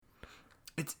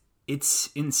it's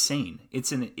insane.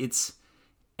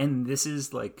 And this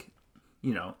is like,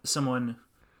 someone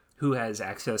who has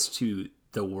access to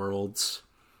the world's,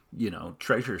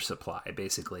 treasure supply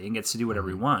basically, and gets to do whatever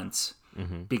he wants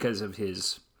because of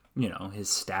his, his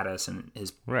status and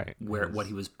his what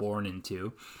he was born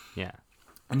into. Yeah.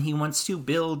 And he wants to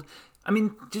build. I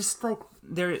mean, just like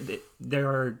there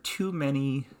are too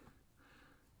many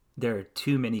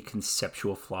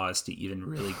conceptual flaws to even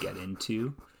really get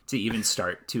into, to even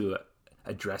start to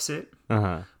address it.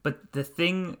 But the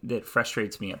thing that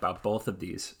frustrates me about both of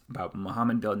these, about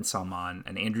Mohammed bin Salman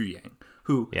and Andrew Yang,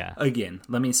 who, again,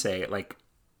 let me say, like,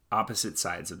 opposite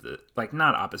sides of the, like,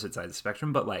 not opposite sides of the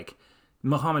spectrum, but like,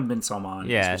 Mohammed bin Salman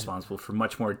is responsible for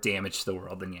much more damage to the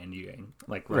world than Andrew Yang.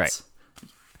 Like, let's,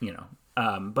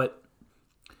 but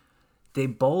they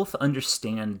both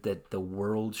understand that the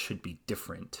world should be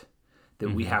different,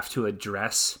 that we have to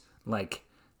address, like,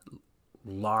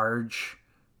 large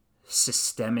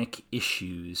systemic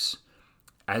issues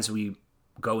as we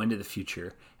go into the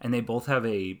future. And they both have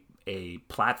a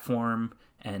platform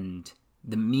and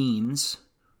the means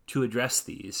to address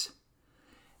these.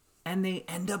 And they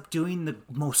end up doing the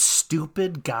most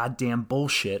stupid goddamn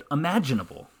bullshit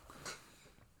imaginable.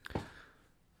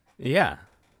 Yeah,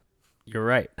 you're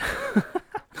right.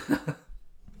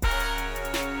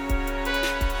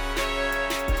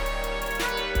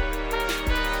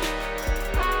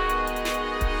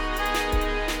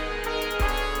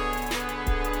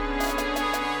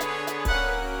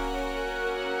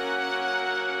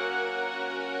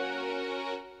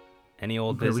 Any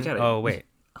old business? Oh, wait.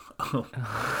 Oh.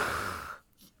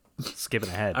 Skipping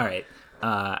ahead. All right.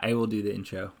 I will do the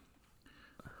intro.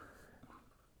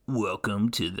 Welcome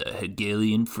to the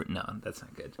Hegelian... No, that's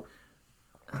not good.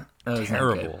 That was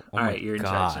terrible. Not good. Oh all right, you're in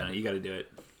God. charge now. You got to do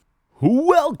it.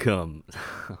 Welcome.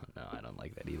 No, I don't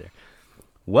like that either.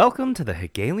 Welcome to the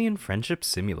Hegelian Friendship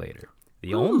Simulator,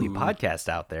 the only podcast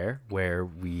out there where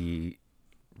we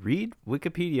read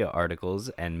Wikipedia articles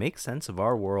and make sense of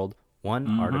our world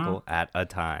one article at a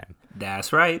time.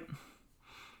 That's right.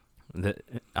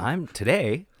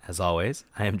 Today, as always,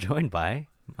 I am joined by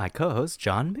my co-host,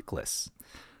 John Miklas.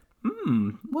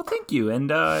 Well, thank you.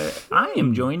 And I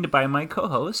am joined by my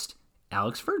co-host,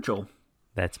 Alex Vergel.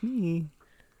 That's me.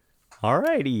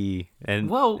 Alrighty. And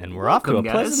we're welcome, off to a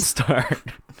guys. pleasant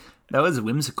start. That was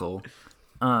whimsical.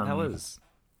 It was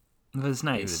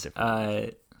nice.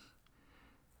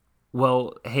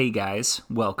 Well, hey guys,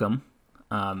 welcome.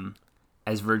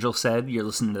 As Virgil said, you're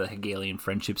listening to the Hegelian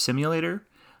Friendship Simulator.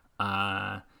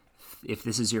 If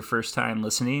this is your first time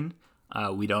listening,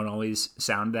 we don't always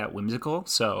sound that whimsical,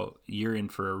 so you're in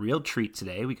for a real treat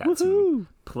today. We got some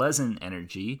pleasant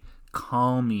energy,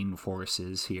 calming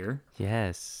forces here.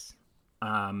 Yes.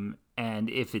 And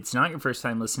if it's not your first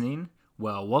time listening,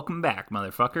 well, welcome back,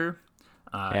 motherfucker.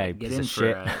 Get in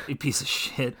for a piece of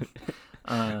shit.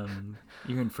 You're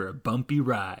in for a bumpy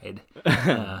ride.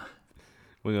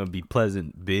 We're going to be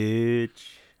pleasant,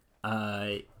 bitch.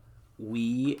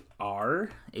 We are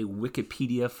a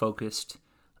Wikipedia-focused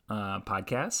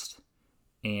podcast,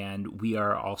 and we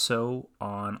are also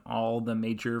on all the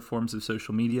major forms of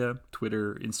social media,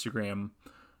 Twitter, Instagram.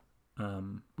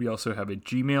 We also have a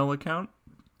Gmail account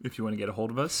if you want to get a hold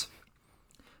of us,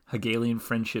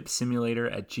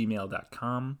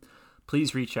 HegelianFriendshipSimulator@gmail.com.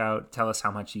 Please reach out, tell us how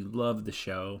much you love the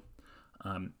show,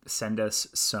 send us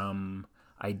some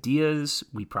ideas.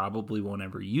 We probably won't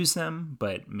ever use them,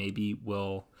 but maybe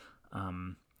we'll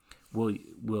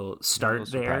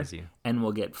start there, and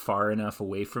we'll get far enough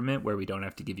away from it where we don't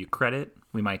have to give you credit.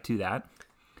 We might do that.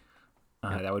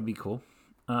 That would be cool.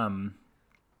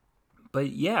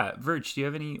 But yeah, Verge, do you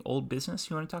have any old business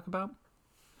you want to talk about?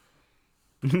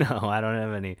 No, I don't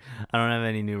have any. I don't have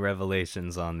any new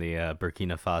revelations on the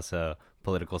Burkina Faso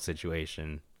political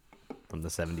situation from the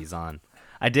 70s on.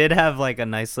 I did have like a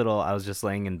nice little. I was just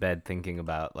laying in bed thinking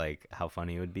about like how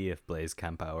funny it would be if Blaise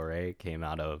Compaoré came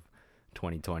out of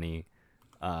 2020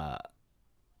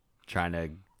 trying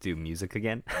to do music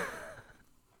again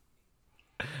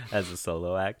as a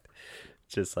solo act,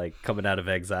 just like coming out of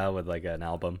exile with like an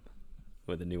album,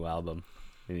 with a new album,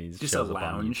 and he just shows a up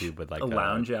on lounge, YouTube with like a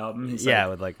lounge album. He's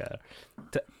with like a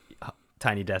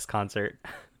tiny desk concert.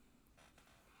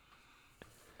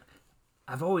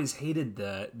 I've always hated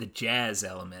the jazz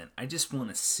element. I just want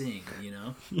to sing, you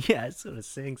know? Yeah, I just want to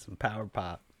sing some power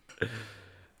pop.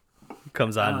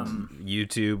 Comes on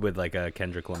YouTube with like a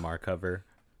Kendrick Lamar cover.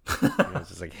 It's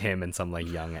just like him and some like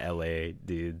young LA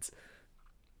dudes.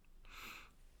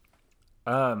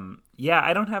 Yeah,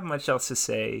 I don't have much else to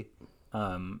say.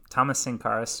 Thomas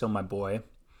Sankara is still my boy.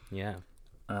 Yeah.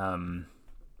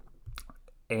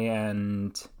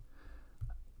 And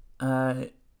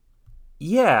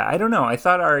Yeah, I don't know. I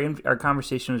thought our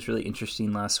conversation was really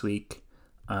interesting last week.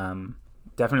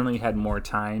 Definitely had more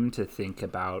time to think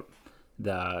about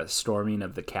the storming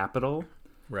of the Capitol.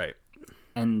 Right.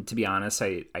 And to be honest,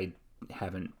 I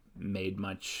haven't made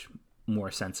much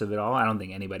more sense of it all. I don't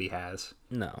think anybody has.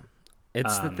 No.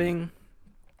 It's the thing.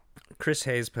 Chris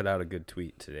Hayes put out a good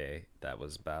tweet today that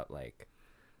was about like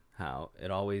how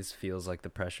it always feels like the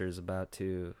pressure is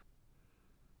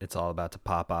it's all about to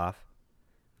pop off,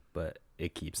 but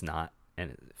it keeps not,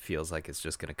 and it feels like it's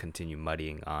just going to continue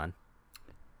muddying on.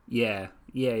 Yeah.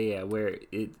 Where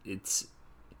it's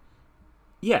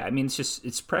yeah, I mean,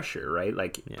 it's pressure, right?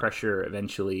 Like pressure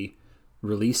eventually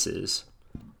releases.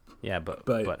 Yeah, but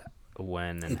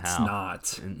when and it's how?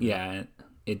 It's not. Yeah,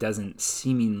 it doesn't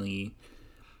seemingly.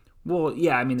 Well,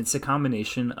 yeah, I mean, it's a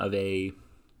combination of a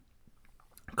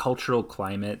cultural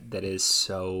climate that is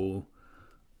so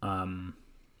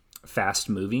fast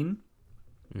moving,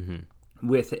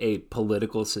 with a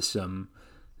political system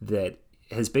that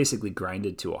has basically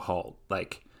grinded to a halt.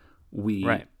 Like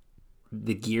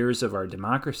the gears of our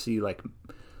democracy, like,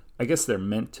 I guess they're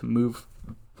meant to move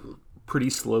pretty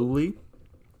slowly,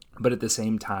 but at the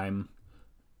same time,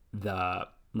 the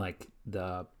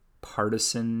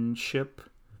partisanship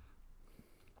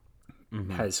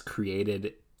has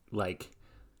created like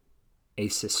a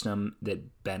system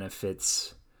that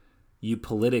benefits you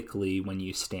politically when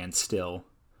you stand still.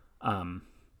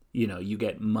 You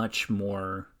get much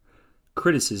more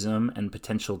criticism and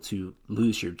potential to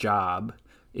lose your job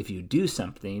if you do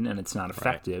something and it's not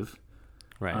effective.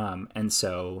 Right. And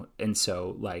so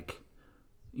like,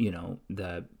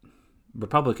 the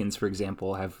Republicans, for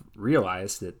example, have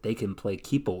realized that they can play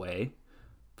keep away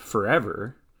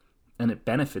forever, and it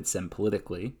benefits them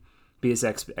politically because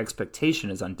expectation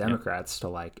is on Democrats to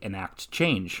like enact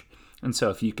change. And so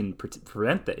if you can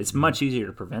prevent that, it's much easier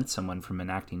to prevent someone from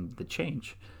enacting the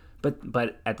change. But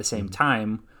at the same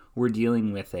time, we're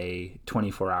dealing with a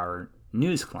 24-hour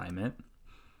news climate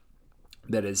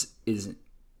that is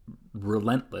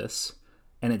relentless,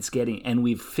 and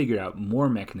we've figured out more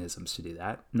mechanisms to do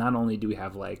that. Not only do we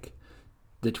have like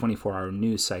the 24-hour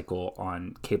news cycle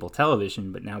on cable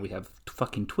television, but now we have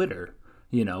fucking Twitter.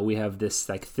 We have this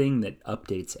like thing that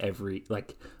updates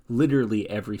literally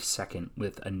every second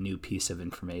with a new piece of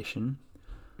information.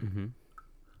 Mm-hmm.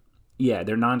 Yeah,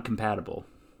 they're non-compatible.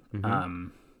 Mm-hmm.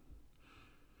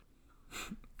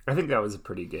 I think that was a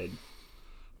pretty good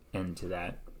end to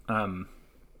that.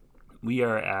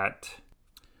 We're at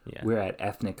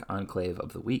Ethnic Enclave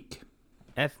of the Week.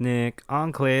 Ethnic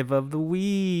Enclave of the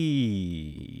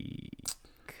Week.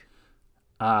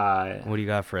 What do you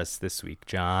got for us this week,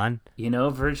 John?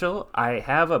 Vergil, I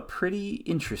have a pretty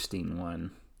interesting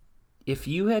one. If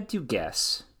you had to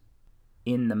guess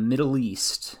in the Middle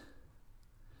East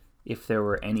if there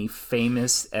were any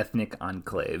famous ethnic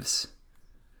enclaves,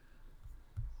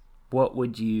 what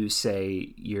would you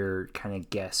say your kind of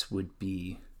guess would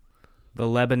be? The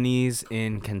Lebanese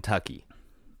in Kentucky.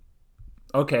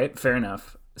 Okay, fair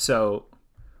enough. So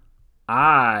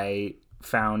I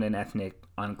found an ethnic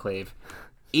enclave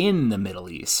in the Middle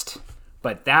East,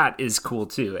 but that is cool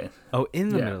too. Oh, in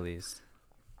the Middle East.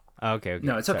 Okay.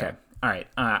 No, it's okay. All right.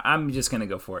 I'm just gonna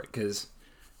go for it because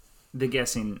the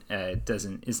guessing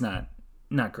is not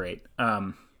great.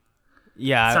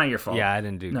 Yeah, it's not your fault. Yeah, I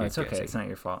didn't do. No, good it's okay. guessing. It's not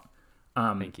your fault.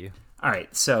 Thank you. All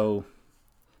right. So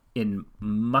in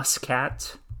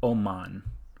Muscat, Oman,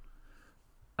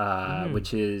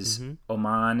 which is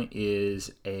Oman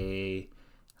is a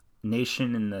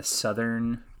nation in the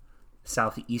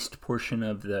southeast portion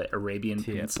of the Arabian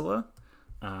Peninsula.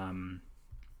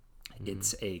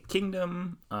 It's a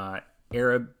kingdom,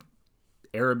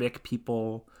 Arabic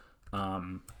people,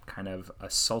 kind of a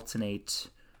sultanate,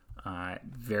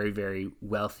 very, very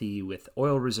wealthy with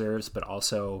oil reserves, but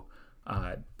also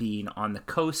being on the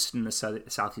coast in the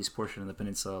southeast portion of the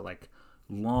peninsula, like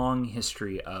long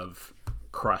history of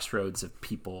crossroads of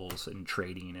peoples and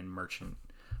trading and merchant.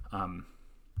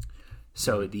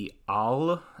 So the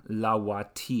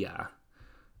Al-Lawatia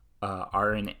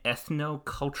are an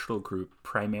ethno-cultural group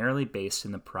primarily based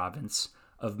in the province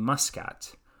of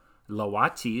Muscat.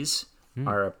 Lawatis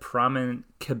are a prominent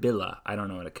Kabila. I don't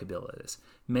know what a Kabila is.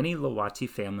 Many Lawati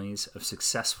families of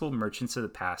successful merchants of the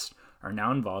past are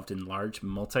now involved in large,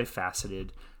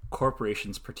 multifaceted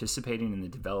corporations participating in the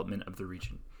development of the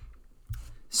region.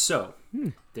 So,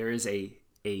 there is a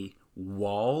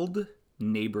walled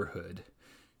neighborhood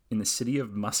in the city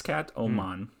of Muscat,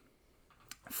 Oman,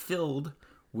 filled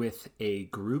with a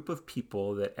group of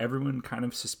people that everyone kind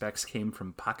of suspects came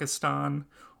from Pakistan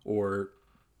or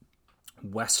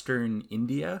Western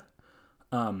India.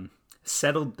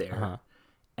 settled there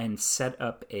and set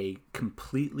up a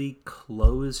completely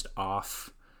closed off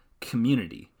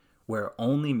community where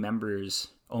only Lawatis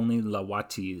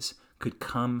could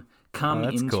come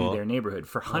into their neighborhood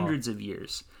for hundreds of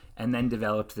years, and then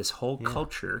developed this whole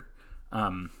culture.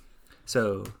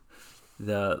 So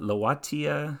the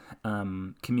Lawatia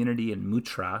community in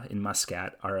Mutra in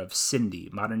Muscat are of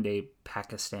Sindhi, modern-day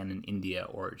Pakistan and India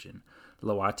origin.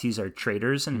 Lawatis are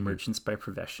traders and merchants by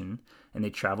profession, and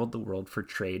they traveled the world for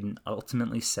trade and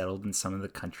ultimately settled in some of the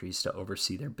countries to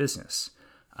oversee their business.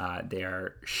 They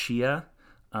are Shia,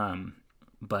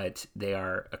 but they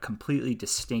are a completely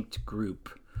distinct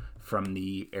group from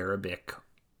the Arabic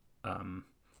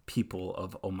people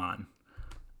of Oman.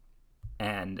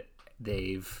 And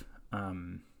they've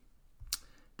kind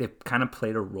of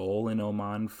played a role in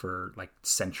Oman for like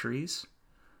centuries.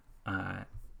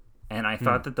 And I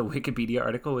thought that the Wikipedia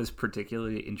article was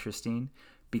particularly interesting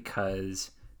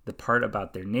because the part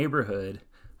about their neighborhood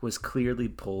was clearly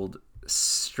pulled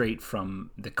straight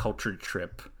from the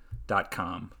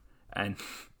culturetrip.com and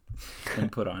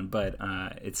put on. But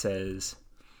it says,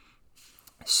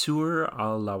 Sur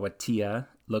Al-Lawatia,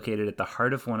 located at the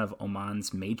heart of one of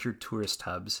Oman's major tourist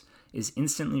hubs, is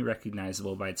instantly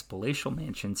recognizable by its palatial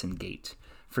mansions and gate.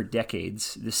 For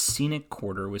decades, this scenic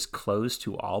quarter was closed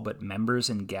to all but members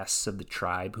and guests of the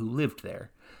tribe who lived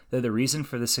there, though the reason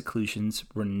for the seclusions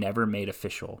were never made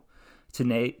official.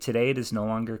 Today it is no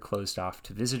longer closed off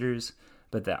to visitors,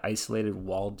 but the isolated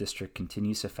walled district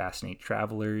continues to fascinate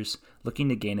travelers looking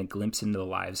to gain a glimpse into the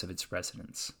lives of its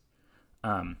residents.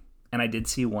 And I did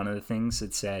see one of the things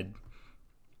that said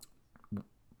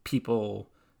people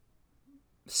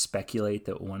speculate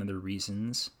that one of the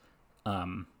reasons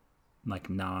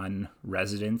like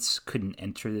non-residents couldn't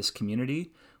enter this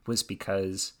community was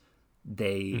because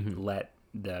they let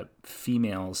the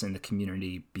females in the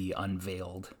community be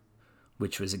unveiled,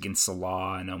 which was against the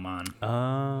law in Oman.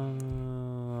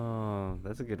 Oh,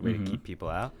 that's a good way to keep people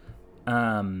out.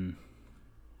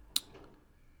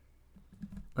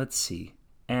 Let's see.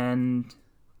 And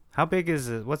how big is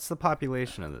it? What's the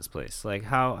population of this place? Like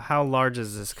how large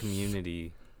is this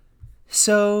community?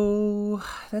 So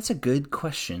that's a good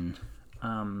question.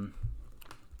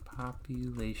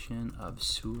 Population of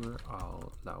Sur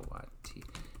Al-Lawati.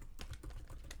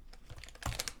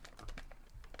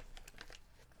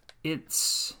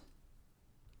 It's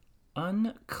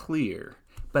unclear,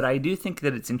 but I do think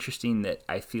that it's interesting that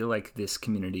I feel like this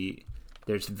community,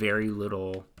 there's very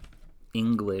little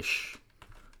English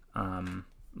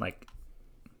like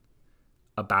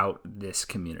about this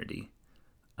community.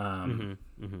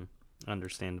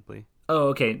 Understandably. Oh,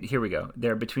 okay. Here we go.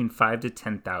 There are between 5,000 to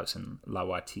 10,000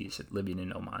 Lawatis living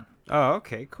in Oman. Oh,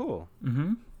 okay, cool.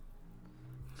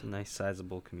 It's a nice,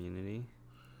 sizable community.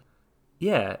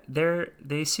 Yeah,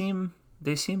 they seem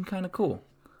kind of cool,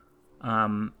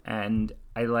 and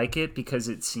I like it because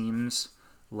it seems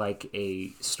like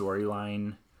a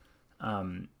storyline,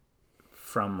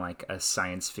 from like a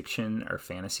science fiction or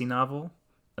fantasy novel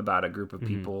about a group of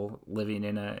people living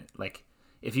in a, like,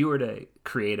 if you were to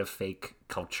create a fake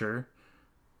culture,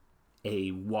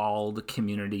 a walled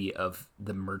community of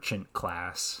the merchant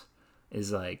class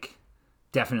is like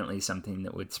definitely something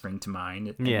that would spring to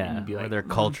mind. Yeah, and be like, where their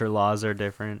culture laws are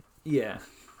different. Yeah.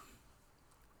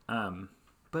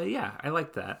 But yeah, I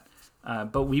like that.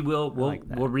 But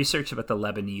we'll research about the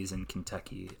Lebanese in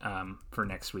Kentucky for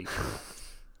next week.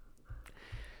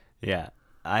 Yeah,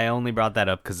 I only brought that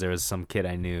up because there was some kid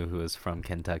I knew who was from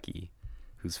Kentucky,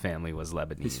 whose family was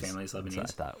Lebanese. His family is Lebanese. So I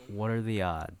thought, what are the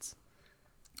odds?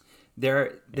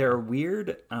 There are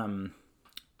weird,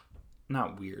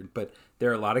 not weird, but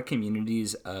there are a lot of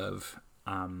communities of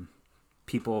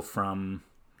people from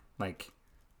like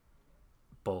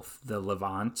both the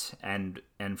Levant and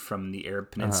from the Arab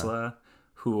Peninsula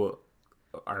who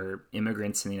are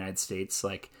immigrants in the United States.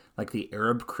 Like the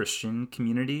Arab Christian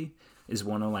community is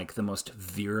one of like the most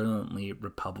virulently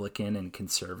Republican and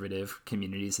conservative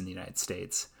communities in the United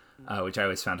States, which I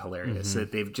always found hilarious.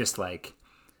 That they've just like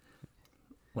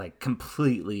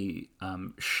completely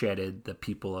shedded the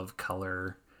people of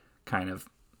color kind of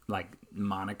like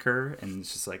moniker, and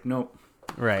it's just like, nope,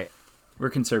 right, we're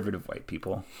conservative white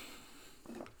people.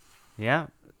 Yeah,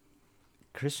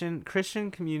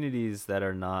 Christian communities that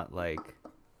are not like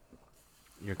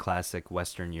your classic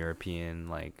Western European,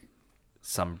 like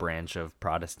some branch of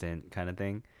Protestant kind of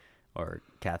thing, or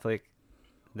Catholic,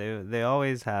 they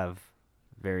always have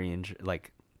very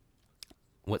like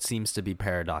what seems to be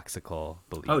paradoxical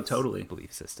beliefs. Oh, totally.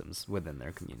 Belief systems within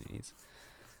their communities.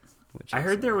 Which I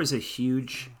heard there was a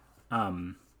huge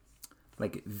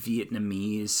like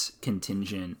Vietnamese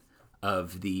contingent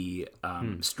of the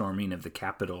storming of the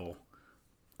Capitol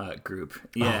group.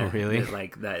 Yeah, oh, really?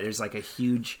 Like that. There's like a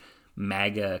huge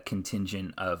MAGA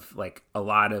contingent of like a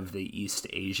lot of the East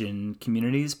Asian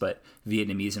communities, but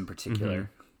Vietnamese in particular.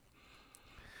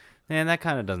 And that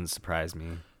kind of doesn't surprise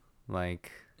me.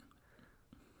 Like,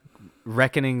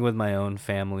 reckoning with my own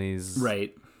family's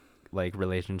Right. like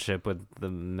relationship with the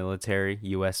military,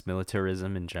 U.S.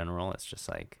 militarism in general, it's just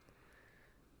like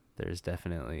there's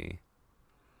definitely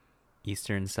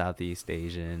Eastern, Southeast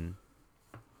Asian,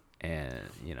 and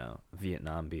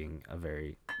Vietnam being a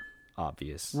very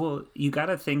obvious. Well, you got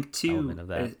to think too. Element of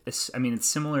that. I mean, it's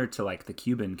similar to like the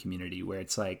Cuban community, where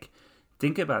it's like,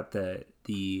 think about the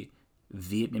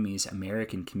Vietnamese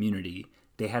American community.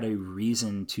 They had a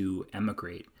reason to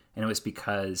emigrate, and it was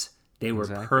because they were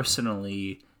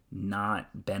personally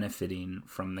not benefiting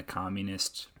from the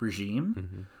communist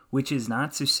regime, which is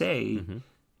not to say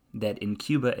that in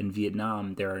Cuba and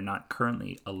Vietnam there are not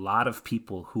currently a lot of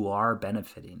people who are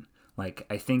benefiting. Like,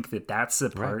 I think that that's the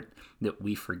part that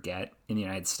we forget in the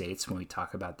United States when we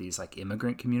talk about these like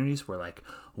immigrant communities. We're like,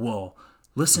 well,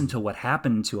 listen to what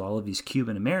happened to all of these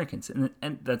Cuban Americans.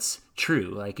 And that's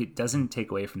true. Like, it doesn't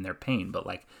take away from their pain, but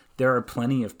like there are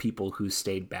plenty of people who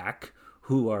stayed back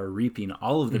who are reaping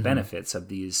all of the benefits of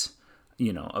these,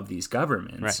 of these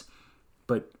governments. Right.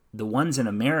 But the ones in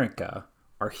America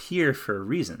are here for a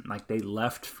reason. Like, they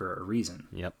left for a reason.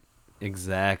 Yep.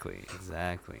 Exactly.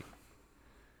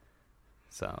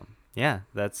 So, yeah,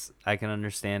 I can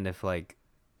understand if like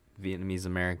Vietnamese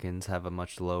Americans have a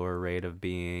much lower rate of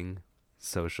being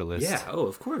socialist. Yeah, oh,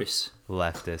 of course.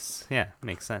 Leftists. Yeah,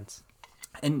 makes sense.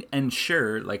 And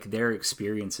sure, like, their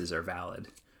experiences are valid,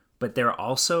 but they're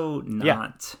also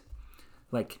not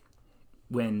like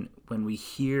when we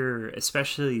hear,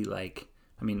 especially like,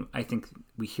 I mean, I think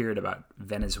we hear it about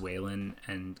Venezuelan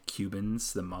and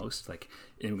Cubans the most. Like,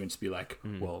 immigrants be like,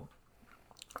 well,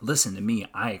 listen to me,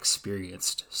 I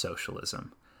experienced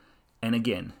socialism. And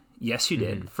again, yes, you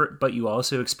did, but you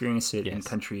also experienced it in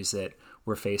countries that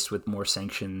were faced with more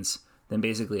sanctions than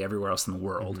basically everywhere else in the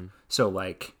world. So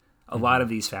like a lot of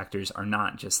these factors are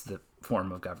not just the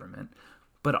form of government,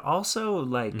 but also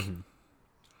like,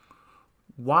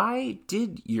 why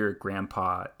did your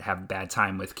grandpa have a bad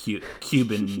time with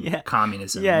Cuban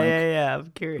communism? Yeah,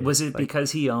 I'm curious. Was it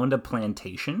because he owned a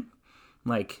plantation?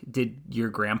 Like, did your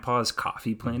grandpa's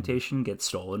coffee plantation get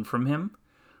stolen from him?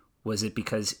 Was it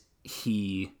because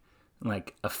he,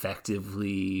 like,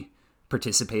 effectively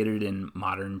participated in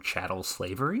modern chattel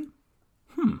slavery?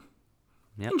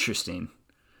 Interesting.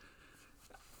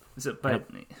 So, but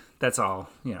that's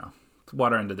all,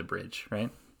 water under the bridge,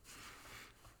 right?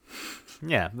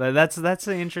 Yeah, but that's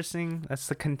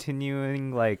the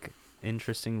continuing, like,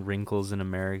 interesting wrinkles in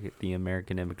the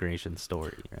American immigration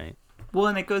story, right? Well,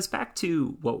 and it goes back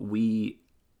to what we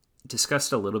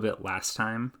discussed a little bit last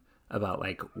time about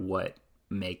like what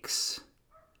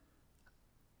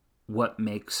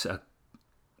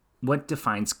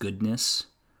defines goodness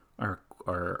or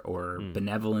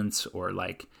benevolence, or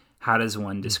like how does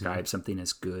one describe something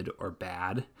as good or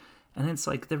bad? And it's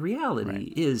like the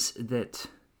reality is that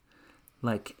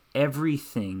like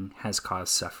everything has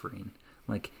caused suffering.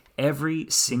 Like every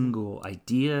single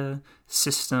idea,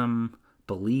 system,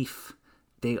 belief,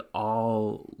 they're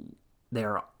all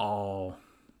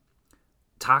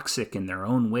toxic in their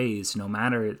own ways, no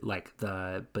matter like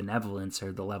the benevolence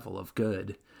or the level of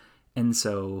good. And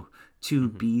so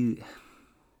to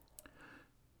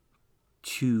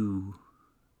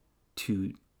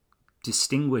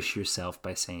distinguish yourself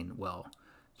by saying, well,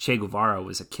 Che Guevara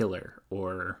was a killer,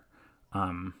 or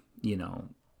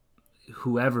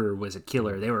whoever was a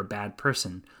killer, they were a bad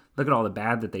person, look at all the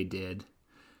bad that they did.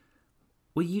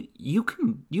 Well, you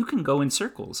can go in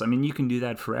circles. I mean, you can do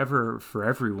that forever for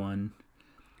everyone,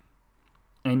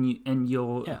 and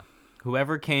you'll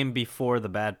Whoever came before the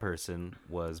bad person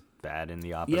was bad in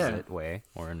the opposite way,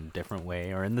 or in a different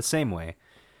way, or in the same way,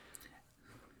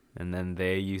 and then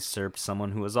they usurped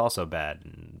someone who was also bad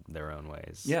in their own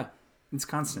ways. Yeah, it's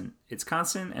constant. It's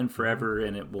constant and forever,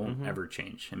 and it won't ever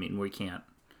change. I mean,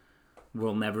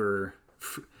 we'll never.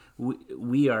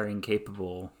 We are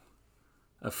incapable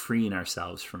of freeing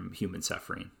ourselves from human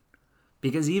suffering,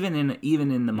 because even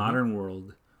in the modern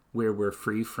world where we're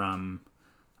free from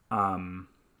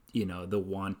the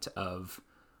want of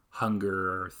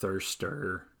hunger or thirst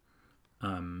or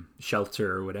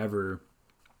shelter or whatever,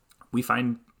 we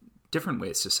find different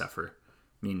ways to suffer.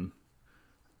 I mean,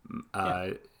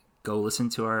 go listen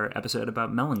to our episode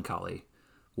about melancholy.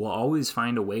 We'll always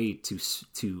find a way to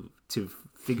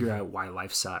figure out why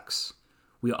life sucks.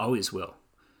 We always will.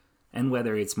 And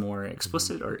whether it's more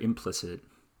explicit or implicit,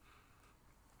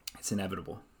 It's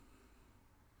inevitable.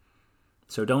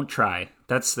 So don't try.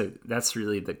 That's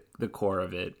really the core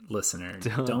of it, listener.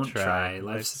 Don't try.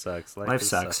 Life sucks. Life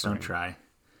sucks. Suffering. Don't try.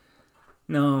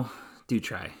 No, do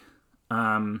try.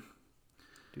 Do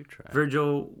try.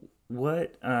 Vergel,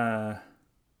 what?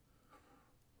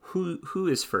 Who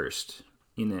is first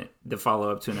in the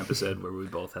follow up to an episode where we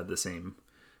both had the same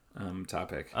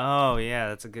topic? Oh yeah,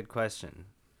 that's a good question.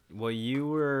 Well, you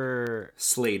were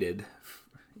slated.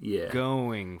 Yeah.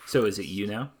 Going. First. So is it you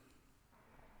now?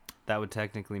 That would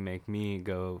technically make me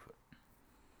go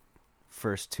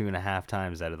first 2.5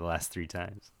 times out of the last 3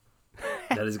 times.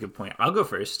 That is a good point. I'll go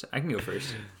first. I can go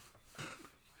first.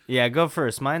 Yeah, go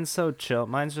first. Mine's so chill.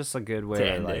 Mine's just a good way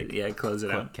to like it. Yeah, close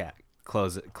it out.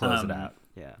 Close it out.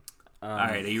 Yeah. All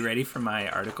right, are you ready for my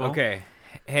article? Okay.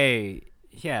 Hey,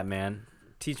 yeah, man.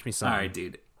 Teach me something. All right,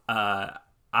 dude. I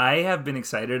have been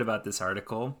excited about this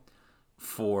article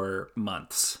for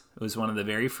months. It was one of the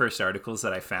very first articles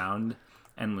that I found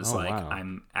and was wow.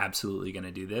 I'm absolutely going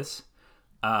to do this.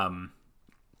 And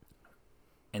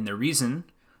the reason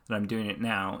that I'm doing it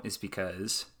now is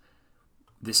because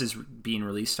this is being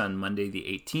released on Monday the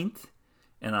 18th,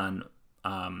 and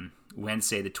on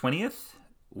Wednesday the 20th,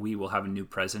 we will have a new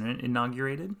president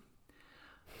inaugurated.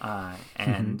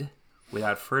 And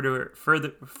without further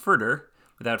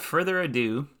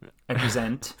ado, I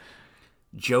present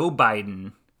Joe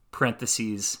Biden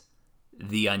 (parentheses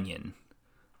The Onion),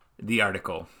 the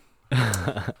article.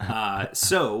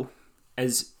 So,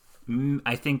 as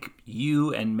I think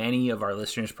you and many of our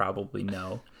listeners probably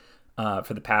know,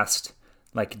 for the past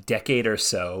decade or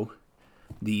so,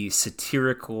 the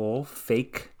satirical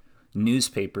fake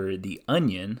newspaper The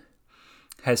Onion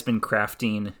has been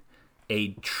crafting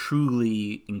a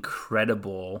truly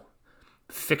incredible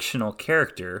fictional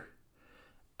character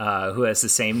who has the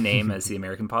same name as the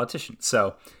American politician.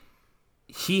 So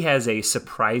he has a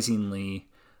surprisingly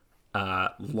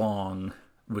long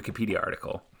Wikipedia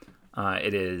article.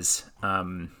 It is,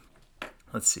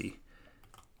 let's see,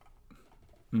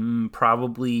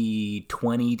 probably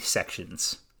 20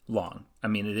 sections long. I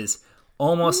mean, it is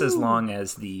almost as long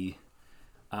as the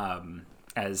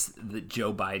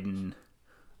Joe Biden,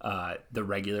 the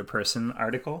regular person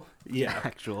article. Yeah,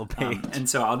 actual page. And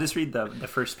so I'll just read the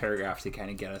first paragraph to kind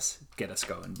of get us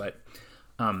going. But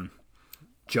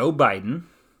Joe Biden,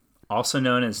 also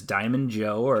known as Diamond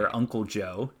Joe or Uncle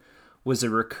Joe, was a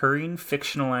recurring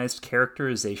fictionalized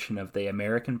characterization of the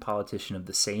American politician of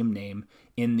the same name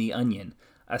in The Onion,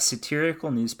 a satirical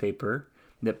newspaper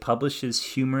that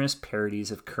publishes humorous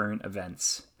parodies of current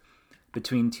events.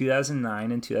 Between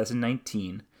 2009 and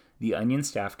 2019, The Onion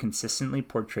staff consistently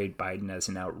portrayed Biden as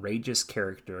an outrageous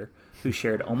character who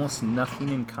shared almost nothing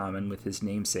in common with his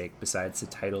namesake besides the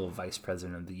title of Vice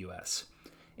President of the U.S.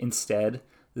 Instead,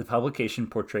 the publication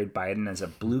portrayed Biden as a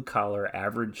blue-collar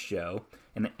average Joe,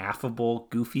 an affable,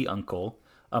 goofy uncle,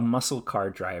 a muscle car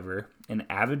driver, an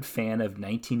avid fan of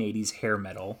 1980s hair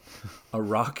metal, a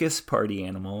raucous party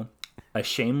animal, a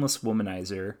shameless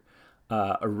womanizer,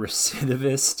 a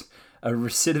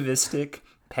recidivistic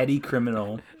petty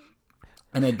criminal,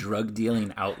 and a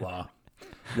drug-dealing outlaw.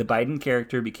 The Biden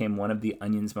character became one of The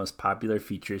Onion's most popular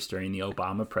features during the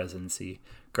Obama presidency,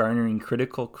 garnering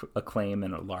critical acclaim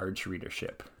and a large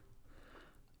readership.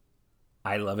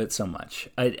 I love it so much.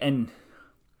 I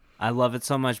love it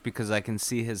so much because I can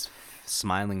see his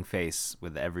smiling face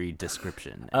with every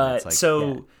description.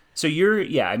 So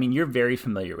you're very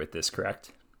familiar with this,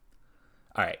 correct?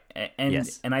 All right. And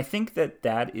yes. And I think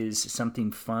that is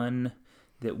something fun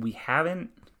that we haven't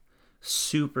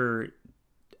super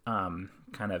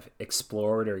kind of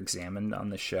explored or examined on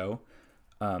the show.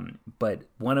 But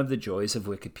one of the joys of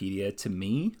Wikipedia to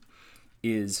me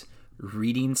is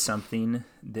reading something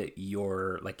that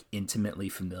you're intimately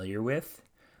familiar with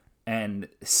and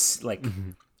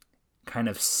kind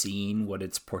of seeing what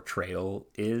its portrayal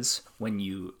is when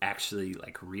you actually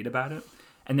read about it.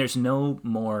 And there's no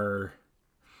more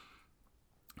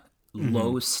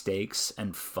low stakes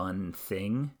and fun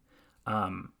thing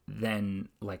than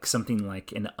something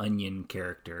like an Onion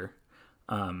character,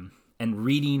 and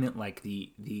reading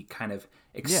the kind of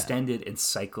extended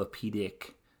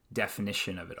encyclopedic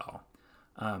definition of it all.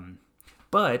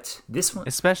 But this one,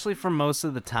 especially for most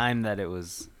of the time that it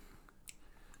was,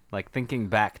 thinking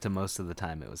back to most of the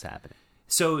time it was happening.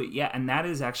 So yeah, and that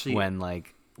is actually when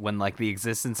the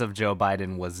existence of Joe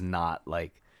Biden was not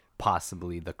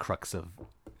possibly the crux of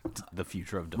the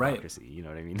future of democracy. Right. You know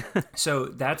what I mean? So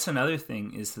that's another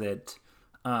thing is that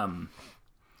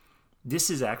this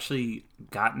has actually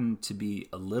gotten to be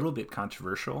a little bit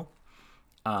controversial,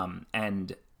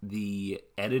 and the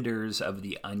editors of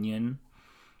The Onion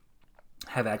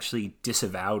have actually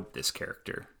disavowed this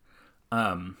character,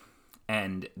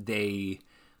 and they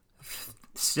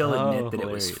still admit that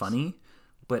hilarious. it was funny,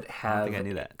 but have I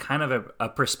knew that. kind of a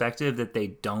perspective that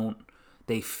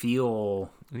they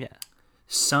feel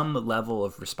some level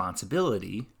of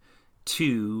responsibility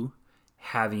to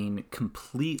having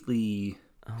completely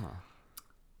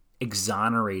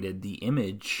exonerated the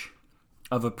image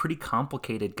of a pretty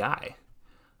complicated guy.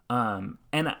 And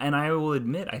I will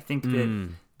admit, I think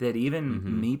that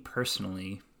even me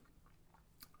personally,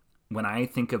 when I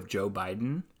think of Joe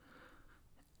Biden,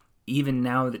 even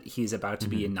now that he's about to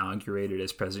be inaugurated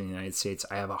as president of the United States,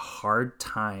 I have a hard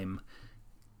time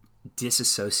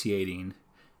disassociating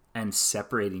and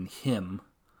separating him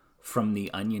from the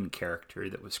Onion character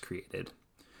that was created.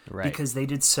 Right. Because they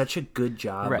did such a good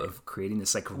job of creating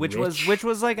this like which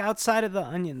was like outside of the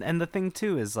Onion. And the thing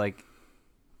too is like,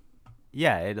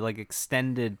 it like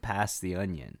extended past the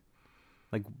Onion.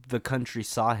 Like the country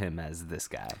saw him as this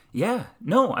guy. Yeah.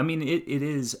 No, I mean it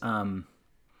is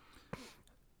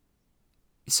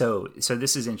So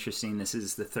this is interesting. This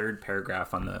is the third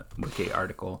paragraph on the Wiki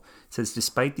article. It says,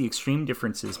 despite the extreme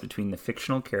differences between the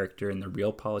fictional character and the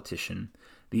real politician,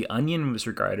 The Onion was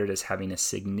regarded as having a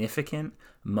significant,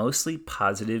 mostly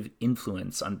positive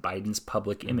influence on Biden's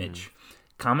public image.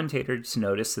 Commentators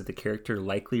noticed that the character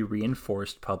likely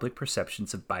reinforced public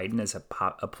perceptions of Biden as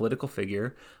a political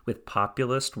figure with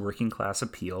populist working-class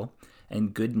appeal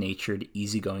and good-natured,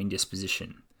 easygoing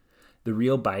disposition. The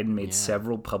real Biden made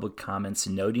several public comments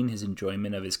noting his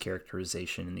enjoyment of his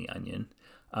characterization in The Onion,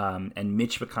 and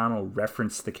Mitch McConnell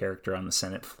referenced the character on the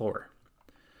Senate floor.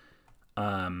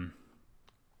 And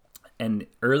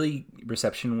early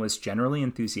reception was generally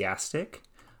enthusiastic,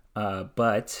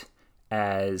 but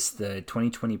as the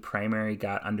 2020 primary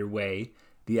got underway,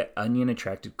 The Onion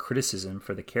attracted criticism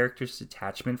for the character's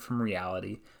detachment from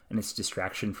reality and its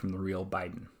distraction from the real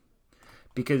Biden.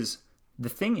 Because the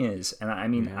thing is, and I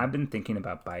mean, I've been thinking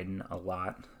about Biden a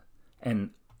lot, and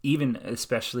even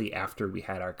especially after we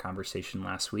had our conversation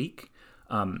last week,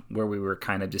 where we were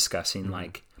kind of discussing,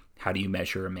 like, how do you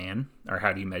measure a man, or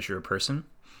how do you measure a person?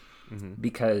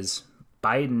 Because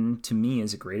Biden, to me,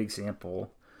 is a great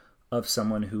example of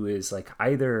someone who is, like,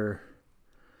 either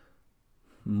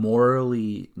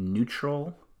morally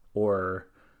neutral or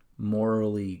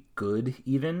morally good,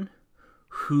 even,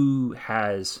 who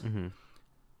has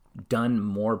done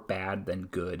more bad than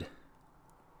good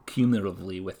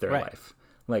cumulatively with their life.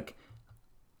 Like,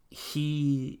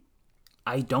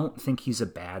 I don't think he's a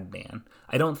bad man.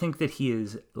 I don't think that he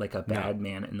is like a bad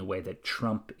man in the way that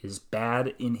Trump is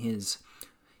bad in his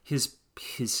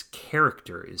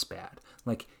character is bad.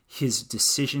 Like, his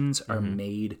decisions are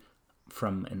made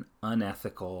from an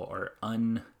unethical or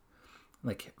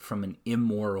from an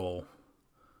immoral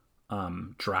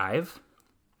drive.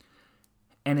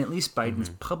 And at least Biden's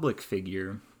public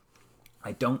figure,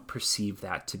 I don't perceive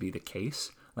that to be the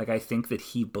case. Like, I think that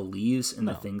he believes in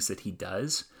the things that he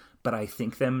does, but I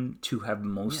think them to have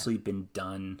mostly been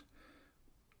done.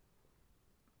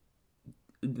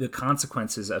 The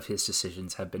consequences of his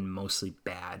decisions have been mostly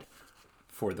bad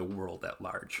for the world at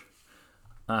large.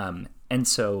 And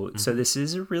so this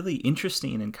is a really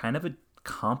interesting and kind of a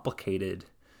complicated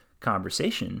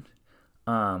conversation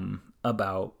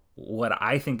about what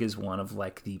I think is one of,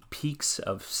 like, the peaks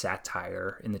of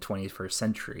satire in the 21st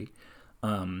century,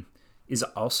 is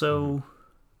also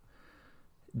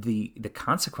the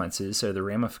consequences or the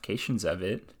ramifications of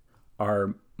it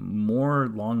are more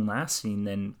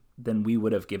long-lasting than we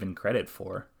would have given credit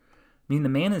for. I mean, the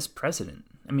man is president.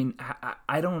 I mean,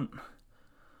 I don't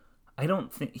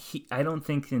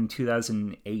think in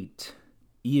 2008,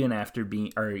 even after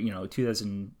being, or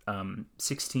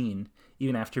 2016,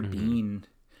 even after being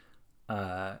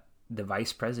the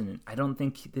vice president, I don't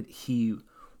think that he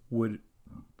would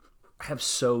have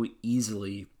so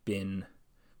easily been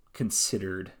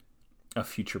considered a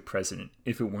future president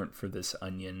if it weren't for this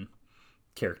Onion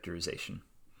characterization.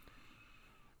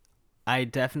 I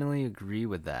definitely agree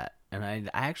with that. And I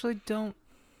actually don't,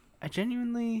 I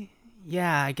genuinely,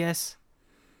 I guess,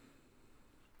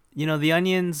 The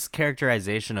Onion's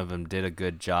characterization of him did a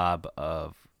good job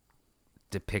of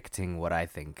depicting what I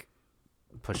think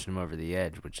pushed him over the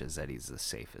edge, which is that he's a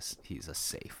safe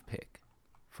pick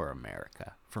for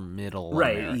America, for middle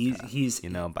America. He's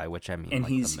by which I mean, and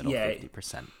like, the middle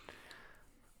 50%.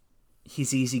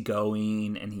 He's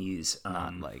easygoing, and he's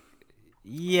not like,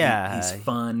 he's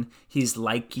fun. He's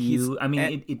like you.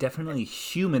 It definitely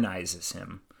humanizes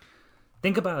him.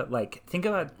 Think about this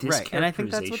characterization. And I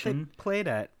think that's what they played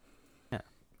at. Yeah.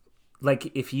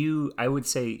 Like, I would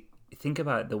say, think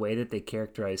about the way that they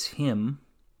characterize him.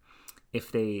 If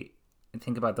they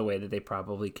think about the way that they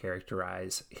probably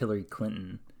characterize Hillary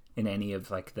Clinton in any of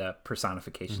like the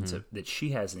personifications that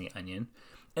she has in The Onion.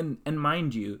 And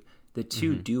mind you, the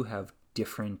two do have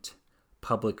different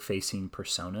public facing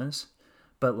personas,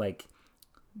 but like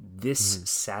this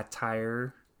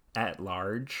satire at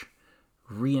large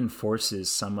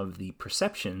reinforces some of the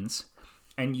perceptions,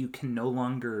 and you can no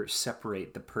longer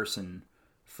separate the person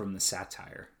from the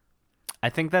satire. I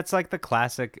think that's like the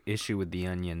classic issue with The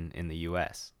Onion in the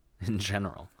US in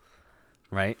general,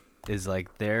 right? Is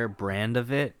like their brand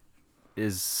of it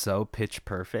is so pitch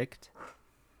perfect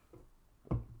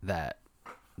that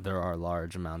there are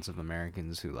large amounts of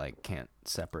Americans who like can't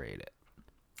separate it.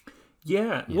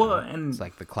 Yeah, and it's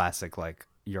like the classic like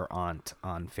your aunt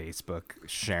on Facebook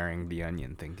sharing The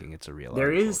Onion thinking it's a real there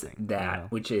article is thing,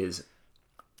 that, which is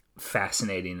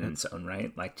fascinating in its own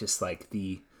right, like just like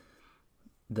the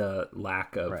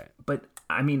lack of but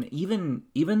I mean even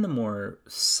the more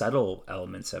subtle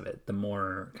elements of it, the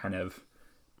more kind of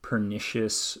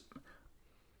pernicious,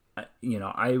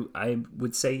 I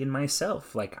would say in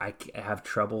myself, like I have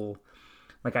trouble,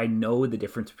 like I know the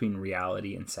difference between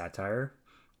reality and satire,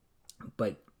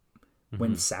 but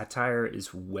when satire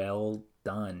is well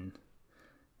done,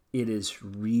 it is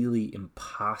really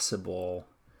impossible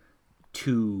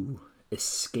to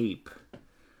escape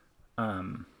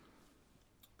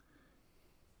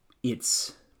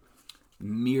its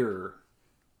mirror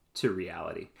to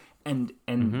reality. And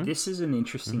this is an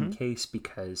interesting case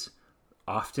because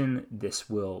often this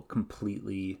will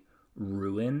completely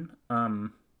ruin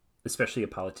especially a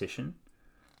politician.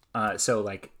 So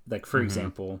like for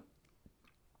example,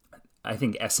 I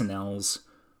think SNL's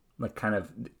like kind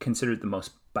of considered the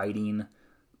most biting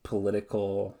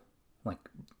political, like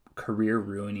career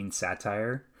ruining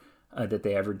satire that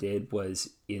they ever did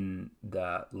was in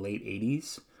the late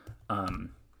 80s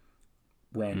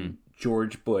when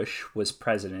George Bush was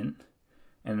president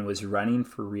and was running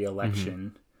for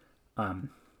re-election. And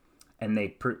they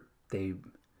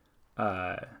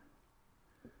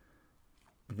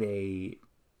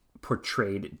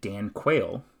portrayed Dan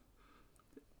Quayle,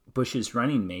 Bush's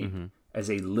running mate, as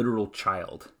a literal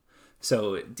child.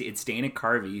 So it's Dana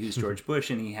Carvey, who's George Bush,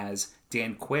 and he has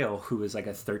Dan Quayle, who is like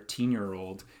a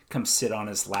 13-year-old, come sit on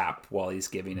his lap while he's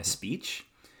giving a speech.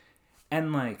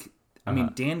 And like, I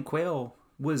mean, Dan Quayle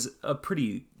was a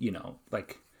pretty,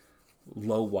 like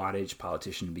low wattage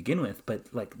politician to begin with, but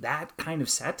like that kind of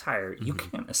satire, you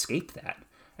can't escape that.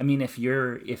 I mean, if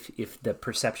the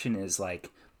perception is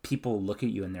like people look at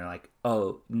you and they're like,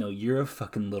 oh no, you're a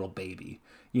fucking little baby,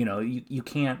 you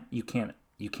can't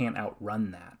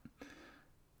outrun that.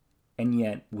 And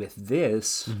yet with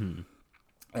this,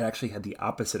 it actually had the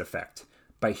opposite effect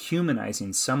by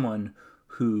humanizing someone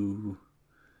who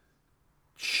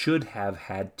should have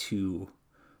had to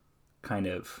kind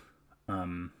of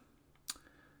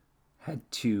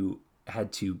had to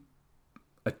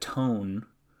atone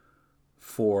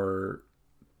for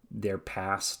their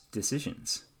past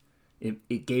decisions.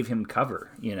 It gave him cover,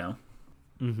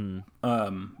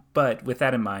 But with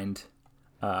that in mind,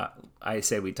 I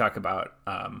say we talk about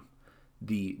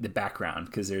the background,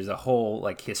 because there's a whole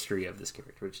like history of this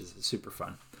character, which is super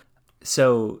fun.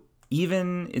 So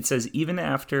it says even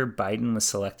after Biden was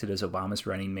selected as Obama's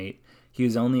running mate, he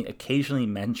was only occasionally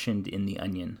mentioned in The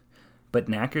Onion. But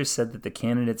Nackers said that the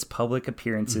candidate's public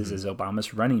appearances as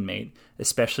Obama's running mate,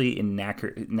 especially in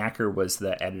Nacker was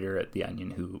the editor at The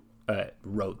Onion who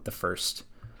wrote the first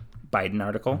Biden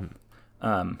article.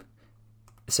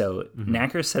 So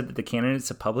Nacker said that the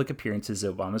candidate's public appearances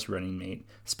as Obama's running mate,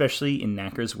 especially in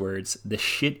Nacker's words, the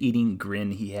shit-eating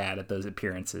grin he had at those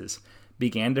appearances,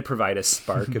 began to provide a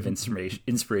spark of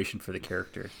inspiration for the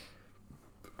character.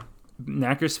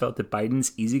 Nackers felt that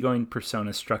Biden's easygoing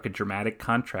persona struck a dramatic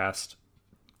contrast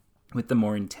with the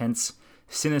more intense,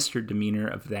 sinister demeanor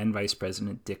of then Vice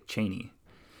President Dick Cheney.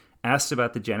 Asked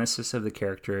about the genesis of the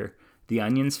character, The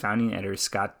Onion's founding editor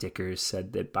Scott Dickers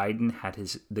said that Biden had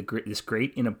this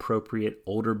great, inappropriate,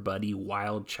 older buddy,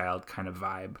 wild child kind of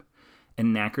vibe.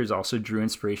 And Nackers also drew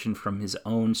inspiration from his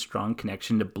own strong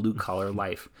connection to blue-collar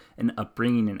life and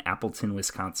upbringing in Appleton,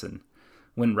 Wisconsin.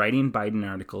 When writing Biden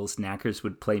articles, Nackers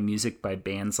would play music by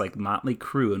bands like Motley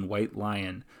Crue and White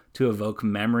Lion to evoke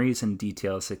memories and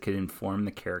details that could inform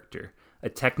the character, a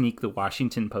technique the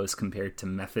Washington Post compared to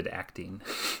method acting.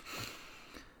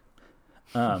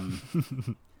 The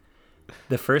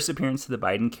first appearance of the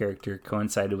Biden character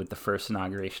coincided with the first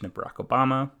inauguration of Barack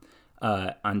Obama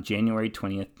on January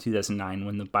 20th, 2009,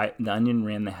 when the Onion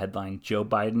ran the headline, "Joe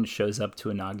Biden shows up to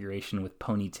inauguration with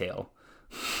ponytail."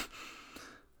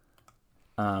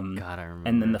 God, I remember.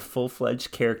 And then the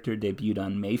full-fledged character debuted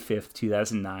on May 5th,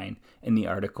 2009 in the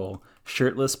article,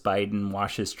 "Shirtless Biden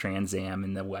Washes Trans Am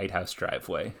in the White House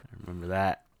Driveway."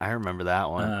 I remember that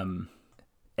one.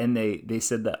 And they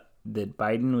said that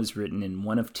Biden was written in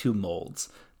one of two molds,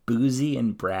 boozy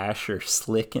and brash or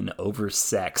slick and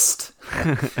oversexed.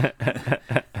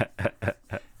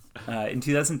 In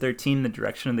 2013, the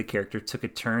direction of the character took a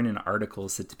turn in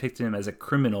articles that depicted him as a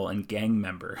criminal and gang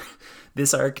member.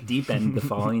 This arc deepened the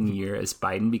following year as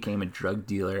Biden became a drug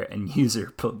dealer and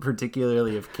user,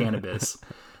 particularly of cannabis.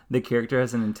 The character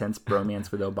has an intense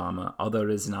bromance with Obama, although it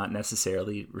is not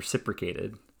necessarily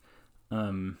reciprocated.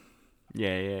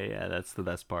 Yeah. That's the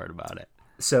best part about it.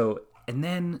 So, and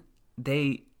then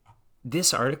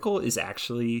this article is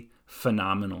actually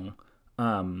phenomenal,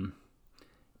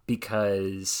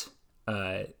 because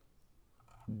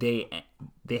they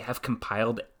have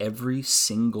compiled every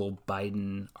single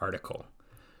Biden article.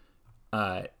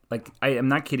 I'm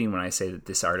not kidding when I say that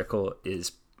this article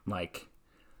is like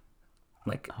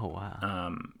oh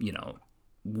wow,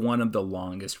 one of the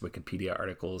longest Wikipedia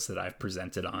articles that I've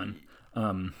presented on.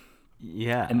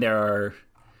 Yeah, and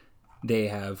they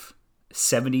have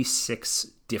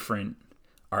 76 different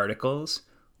articles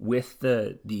with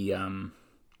the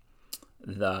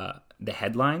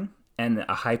headline and a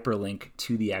hyperlink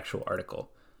to the actual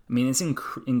article. I mean, it's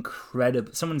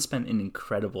incredible. Someone spent an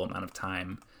incredible amount of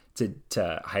time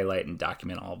to highlight and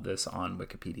document all of this on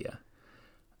Wikipedia.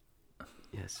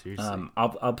 Yeah, seriously.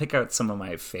 I'll pick out some of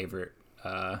my favorite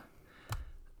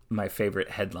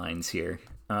headlines here.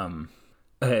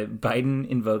 Biden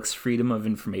invokes Freedom of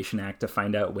Information Act to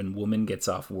find out when woman gets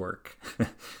off work.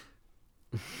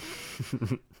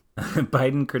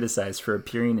 Biden criticized for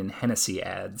appearing in Hennessy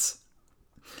ads.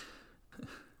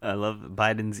 I love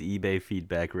Biden's eBay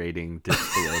feedback rating dipped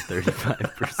below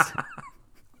 35%.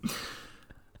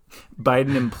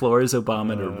 Biden implores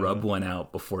Obama to rub one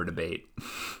out before debate.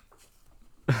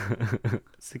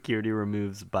 Security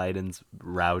removes Biden's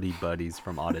rowdy buddies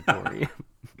from auditorium.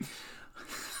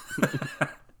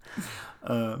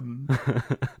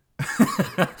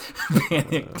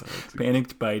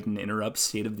 Panicked Biden interrupts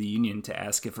State of the Union to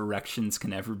ask if erections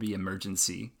can ever be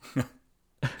emergency.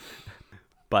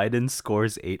 Biden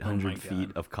scores 800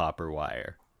 feet of copper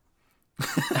wire.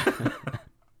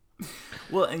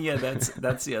 Well, and yeah,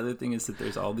 that's the other thing, is that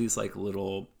there's all these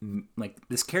little,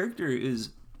 this character is,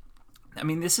 I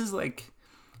mean, this is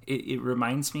it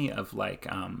reminds me of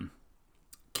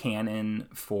canon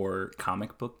for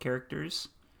comic book characters,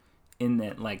 in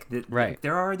that right.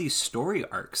 There are these story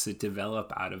arcs that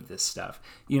develop out of this stuff.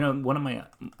 One of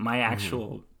my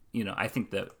actual, I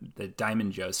think the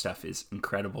Diamond Joe stuff is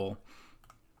incredible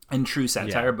and true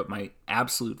satire, yeah. But my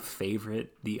absolute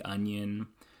favorite, the Onion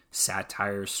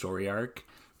satire story arc,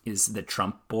 is the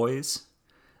Trump Boys,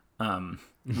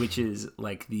 which is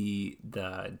the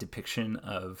depiction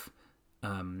of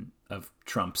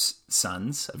Trump's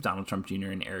sons, of Donald Trump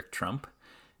Jr. and Eric Trump,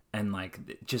 and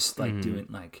doing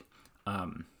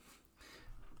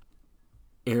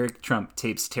Eric Trump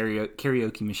tapes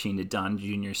karaoke machine to Don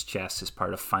Jr.'s chest as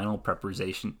part of final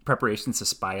preparations to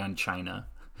spy on China.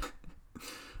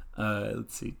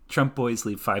 Let's see. Trump boys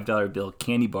leave $5 bill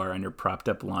candy bar under propped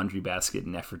up laundry basket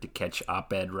in effort to catch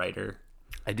op-ed writer.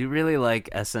 I do really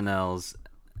like SNL's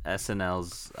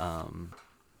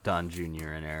Don Jr.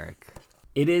 and Eric.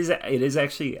 It is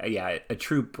actually a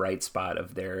true bright spot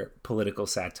of their political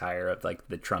satire of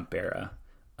the Trump era,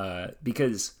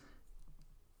 because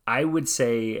I would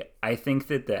say I think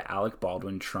that the Alec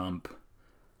Baldwin Trump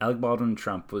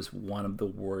was one of the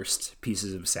worst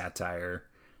pieces of satire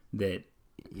that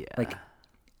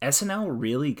SNL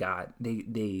really got.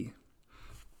 They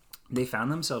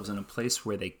found themselves in a place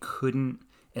where they couldn't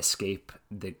escape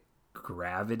the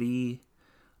gravity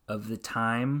of the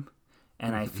time,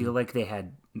 and I feel like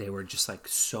they were just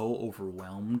so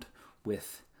overwhelmed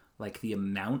with the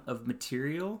amount of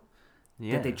material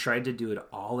that they tried to do it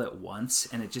all at once,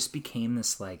 and it just became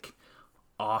this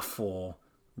awful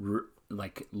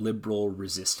liberal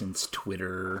resistance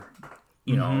Twitter,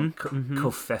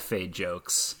 covfefe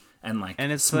jokes and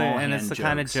it's the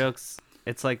kind of jokes.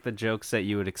 It's the jokes that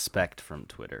you would expect from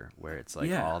Twitter, where it's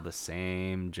all the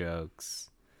same jokes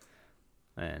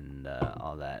and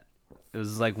all that. It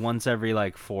was once every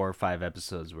 4 or 5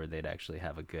 episodes where they'd actually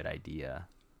have a good idea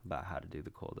about how to do the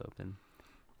cold open.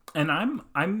 And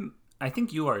I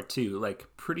think you are too,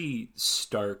 pretty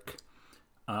stark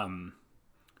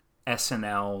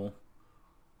SNL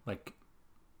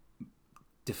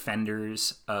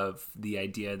defenders of the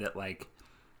idea that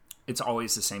it's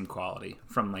always the same quality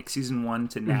from season 1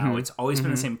 to now. It's always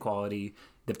been the same quality.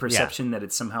 The perception that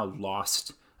it's somehow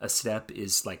lost a step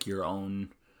is like your own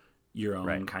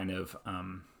Right. kind of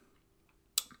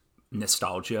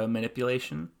nostalgia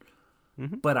manipulation.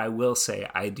 Mm-hmm. But I will say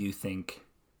I do think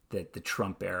that the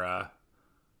Trump era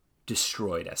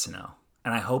destroyed SNL,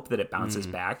 and I hope that it bounces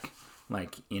back,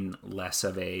 like in less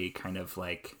of a kind of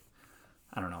like,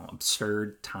 I don't know,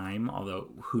 absurd time. Although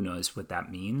who knows what that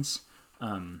means.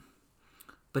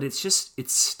 But it's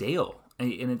stale,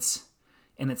 and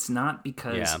it's not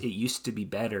because it used to be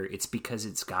better. It's because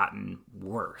it's gotten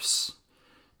worse.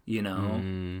 You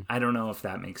know, I don't know if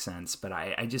that makes sense, but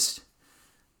I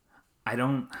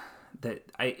don't,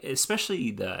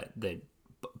 especially the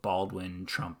Baldwin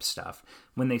Trump stuff,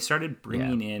 when they started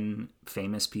bringing in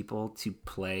famous people to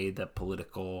play the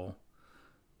political,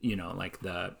 you know, like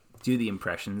do the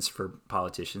impressions for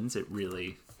politicians, it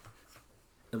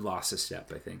lost a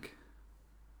step, I think.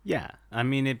 Yeah, I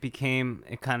mean, it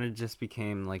kind of just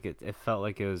became like it felt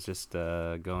like it was just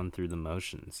going through the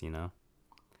motions, you know.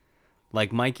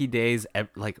 Like Mikey Day's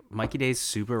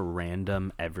super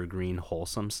random, evergreen,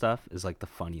 wholesome stuff is like the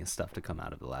funniest stuff to come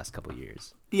out of the last couple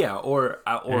years. Yeah, or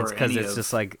it's because it's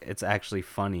just like it's actually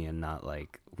funny and not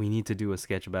like we need to do a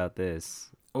sketch about this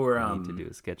or we need to do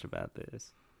a sketch about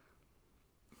this.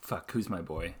 Fuck, who's my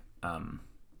boy?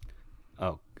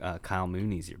 Kyle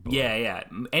Mooney's your boy. Yeah.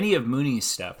 Any of Mooney's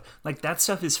stuff, like that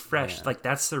stuff is fresh. Yeah. Like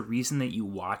that's the reason that you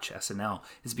watch SNL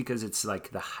is because it's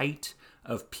like the height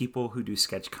of people who do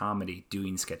sketch comedy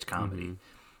doing sketch comedy.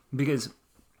 Because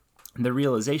the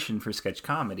realization for sketch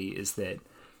comedy is that,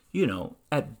 you know,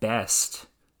 at best,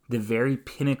 the very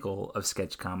pinnacle of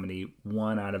sketch comedy,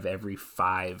 1 out of every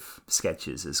 5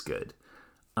 sketches is good.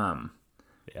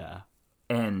 Yeah.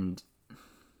 And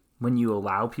when you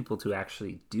allow people to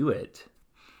actually do it,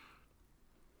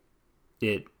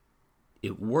 it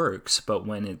works. But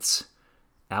when it's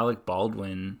Alec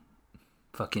Baldwin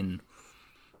fucking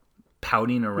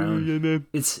pouting around,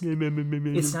 it's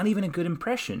not even a good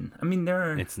impression. I mean,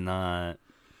 it's not.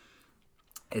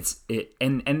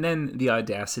 And then the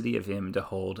audacity of him to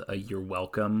hold a "You're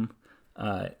welcome"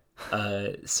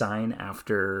 sign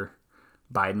after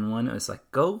Biden won. It was like,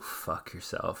 go fuck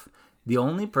yourself. The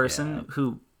only person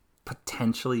who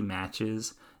potentially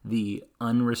matches the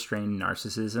unrestrained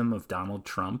narcissism of Donald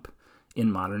Trump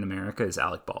in modern America is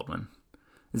Alec Baldwin.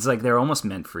 It's like they're almost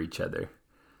meant for each other.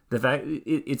 The fact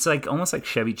it's like almost like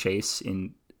Chevy Chase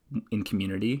in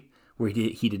Community, where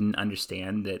he didn't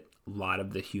understand that a lot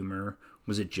of the humor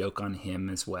was a joke on him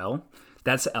as well.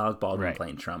 That's Alec Baldwin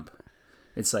playing Trump.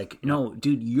 It's like, no,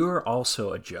 dude, you're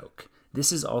also a joke.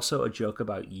 This is also a joke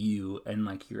about you and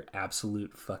like your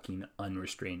absolute fucking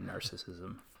unrestrained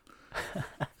narcissism.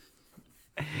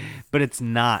 But it's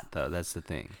not, though. That's the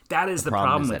thing. That is the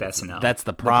problem with SNL. That's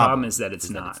the problem. The problem is that it's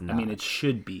not. I mean, it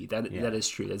should be. That is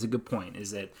true. That's a good point.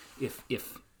 Is that if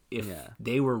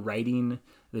they were writing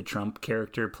the Trump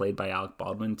character played by Alec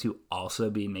Baldwin to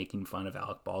also be making fun of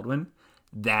Alec Baldwin,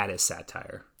 that is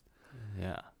satire.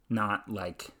 Yeah. Not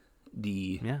like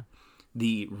the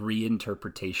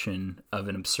reinterpretation of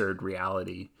an absurd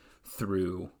reality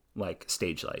through like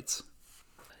stage lights.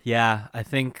 Yeah, I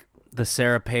think the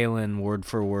Sarah Palin word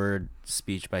for word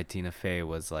speech by Tina Fey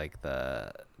was like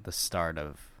the start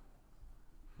of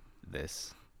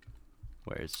this,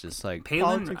 where it's just like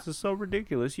politics is so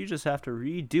ridiculous, you just have to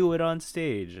redo it on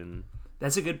stage. And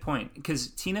that's a good point, because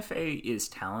Tina Fey is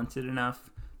talented enough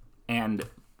and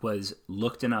was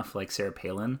looked enough like Sarah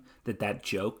Palin that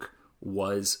joke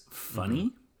was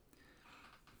funny,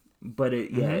 but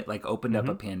it like opened up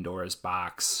a Pandora's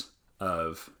box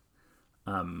of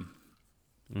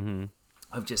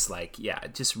of just like,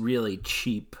 just really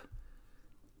cheap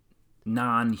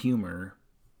non-humor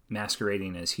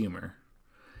masquerading as humor.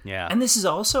 Yeah. And this is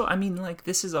also, I mean, like,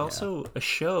 this is also a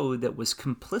show that was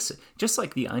complicit. Just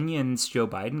like The Onion's Joe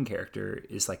Biden character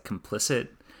is like complicit.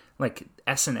 Like,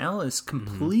 SNL is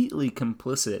completely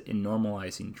complicit in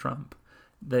normalizing Trump.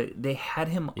 They had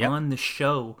him on the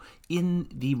show in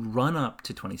the run-up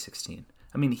to 2016.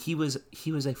 I mean, he was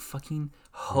a fucking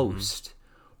host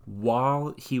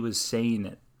while he was saying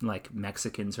that, like,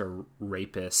 Mexicans are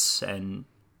rapists and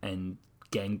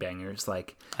gangbangers.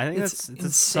 Like, I think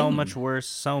it's so much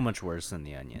worse than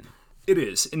The Onion. It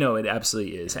is. No, it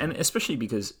absolutely is. And especially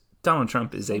because Donald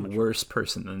Trump is a worse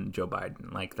person than Joe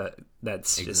Biden. Like,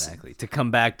 that's just... Exactly. To come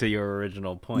back to your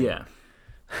original point. Yeah.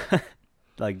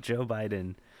 Like, Joe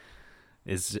Biden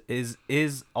is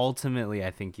ultimately,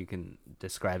 I think you can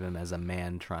describe him as a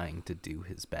man trying to do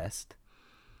his best.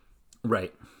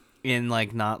 Right. In,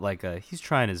 like, not like a he's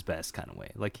trying his best kind of way.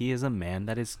 Like, he is a man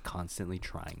that is constantly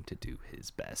trying to do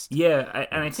his best. Yeah,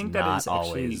 and I think that is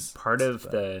actually part of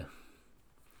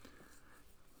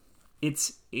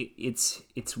it's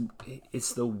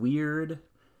the weird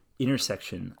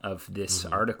intersection of this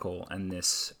article and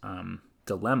this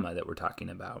dilemma that we're talking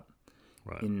about,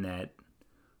 right. in that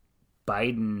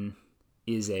Biden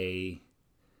is an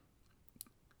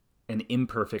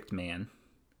imperfect man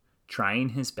trying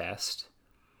his best,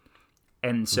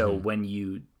 and so when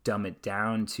you dumb it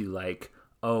down to like,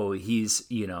 oh, he's,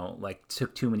 like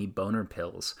took too many boner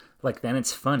pills, like then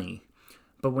it's funny.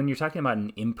 But when you're talking about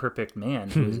an imperfect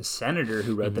man who is a senator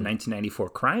who wrote the 1994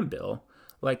 crime bill,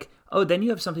 like, oh, then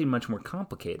you have something much more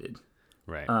complicated.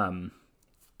 Right.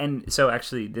 And so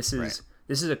actually this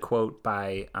is a quote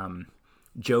by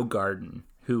Joe Garden,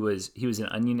 he was an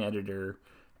Onion editor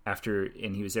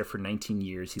and he was there for 19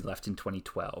 years. He left in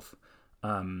 2012.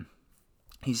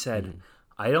 He said,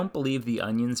 I don't believe the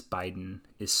Onion's Biden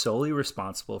is solely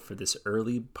responsible for this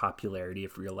early popularity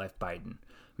of real-life Biden.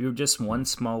 We were just one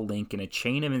small link in a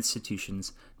chain of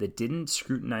institutions that didn't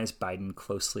scrutinize Biden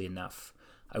closely enough.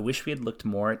 I wish we had looked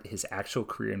more at his actual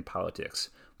career in politics,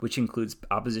 which includes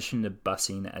opposition to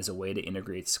busing as a way to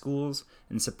integrate schools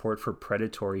and support for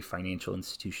predatory financial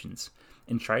institutions,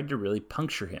 and tried to really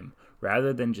puncture him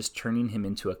rather than just turning him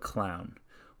into a clown.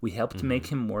 We helped to make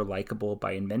him more likable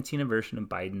by inventing a version of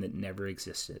Biden that never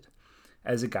existed.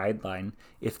 As a guideline,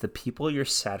 if the people you're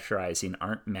satirizing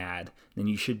aren't mad, then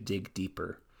you should dig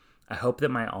deeper. I hope that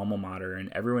my alma mater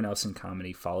and everyone else in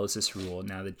comedy follows this rule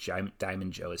now that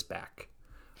Diamond Joe is back.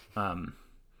 And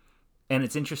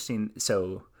it's interesting.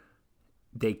 So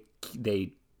they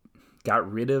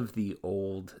got rid of the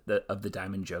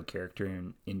Diamond Joe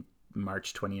character in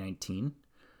March 2019.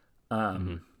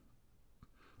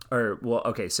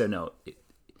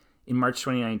 In March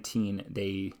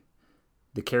 2019,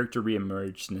 the character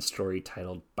reemerged in a story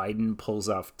titled "Biden Pulls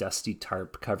Off Dusty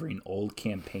Tarp Covering Old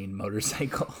Campaign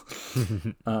Motorcycle."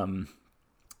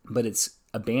 But it's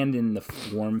abandoned the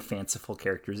warm, fanciful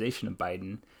characterization of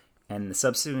Biden, and the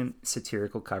subsequent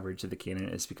satirical coverage of the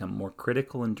candidate has become more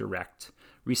critical and direct.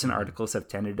 Recent articles have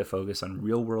tended to focus on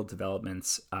real-world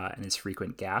developments and his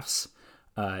frequent gaffes.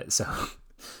 So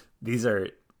these are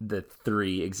the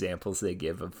three examples they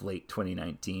give of late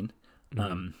 2019.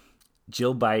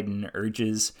 Jill Biden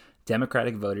urges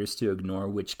Democratic voters to ignore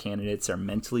which candidates are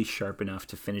mentally sharp enough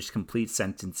to finish complete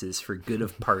sentences for good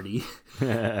of party.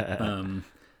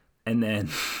 And then,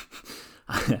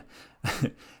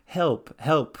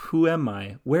 help, who am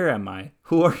I? Where am I?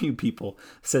 Who are you people?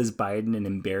 Says Biden, an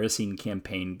embarrassing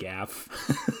campaign gaffe.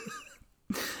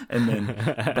 And then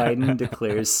Biden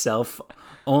declares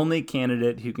self-only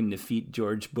candidate who can defeat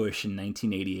George Bush in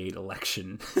 1988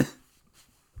 election.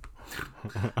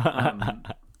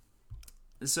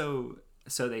 So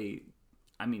they,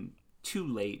 too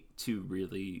late to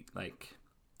really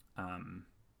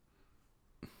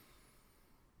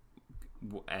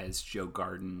as Joe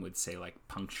Garden would say,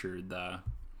 puncture the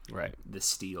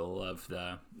steel of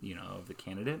the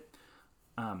candidate.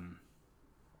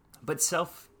 But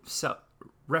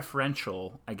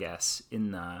self-referential, I guess,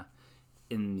 in the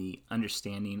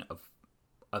understanding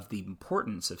of the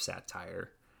importance of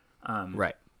satire.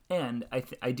 Right. And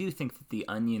I do think that the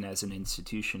Onion as an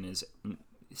institution is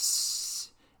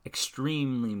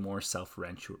extremely more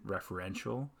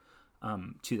self-referential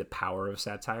to the power of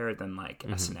satire than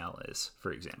SNL is,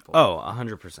 for example. Oh,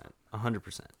 100%.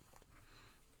 100%.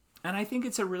 And I think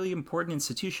it's a really important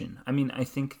institution. I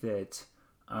think that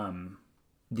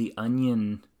the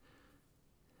Onion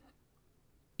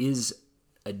is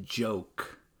a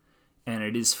joke, and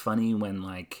it is funny when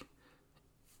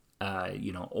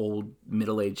old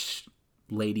middle-aged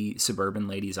suburban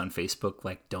ladies on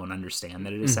Facebook don't understand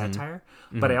that it is satire.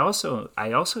 But I also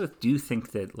do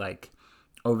think that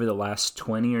over the last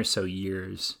 20 or so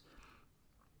years,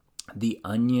 the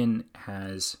Onion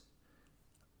has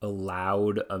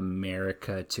allowed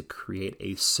America to create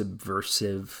a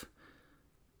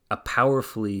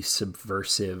powerfully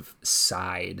subversive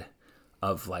side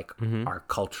of our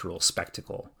cultural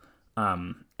spectacle.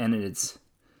 And it's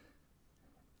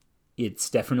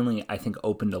definitely, I think,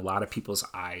 opened a lot of people's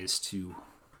eyes to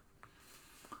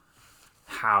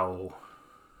how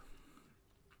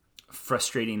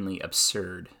frustratingly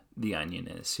absurd the Onion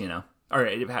is, or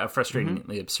how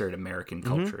frustratingly absurd American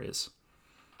culture is.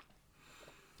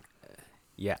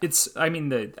 Yeah, it's. I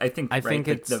think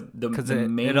it's because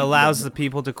it allows the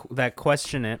people that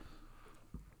question it.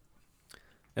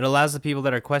 It allows the people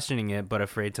that are questioning it but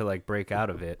afraid to break out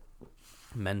of it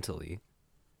mentally.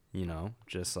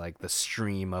 Just the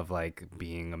stream of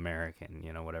being American,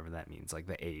 whatever that means, the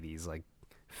 80s,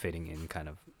 fitting in kind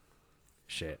of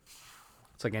shit.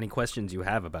 It's any questions you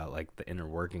have about the inner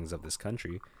workings of this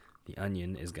country, the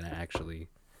Onion is going to actually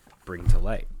bring to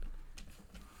light.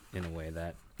 in a way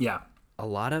that a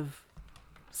lot of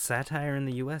satire in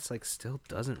the US like still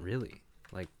doesn't really,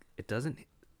 like, it doesn't,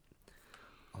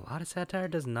 a lot of satire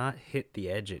does not hit the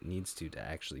edge it needs to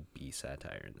actually be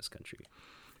satire in this country.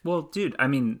 Well, dude, I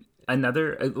mean,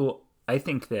 I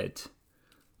think that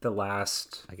the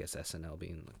last, I guess SNL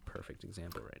being the perfect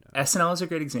example right now. SNL is a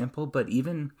great example, but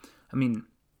even, I mean,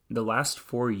 the last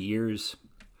 4 years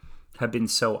have been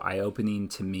so eye-opening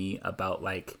to me about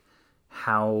like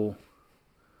how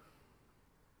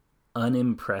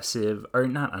unimpressive, or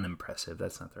not unimpressive,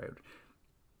 that's not the right word,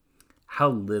 how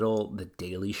little The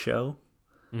Daily Show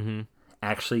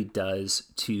actually does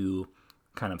to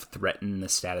kind of threaten the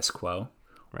status quo,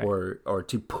 right, or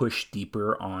to push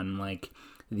deeper on like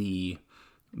the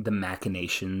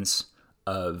machinations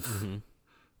of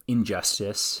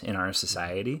injustice in our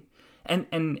society.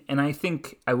 And I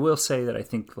think, I will say that I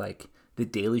think like The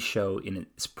Daily Show in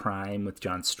its prime with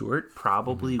Jon Stewart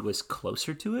probably was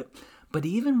closer to it. But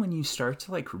even when you start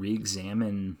to like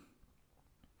re-examine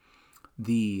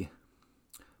the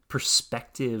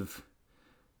perspective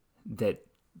that,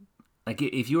 like,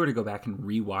 if you were to go back and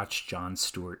rewatch Jon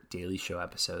Stewart Daily Show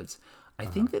episodes, I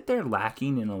think that they're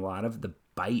lacking in a lot of the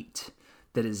bite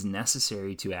that is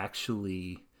necessary to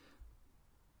actually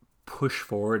push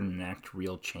forward and enact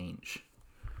real change.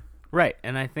 Right,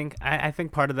 and I think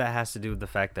part of that has to do with the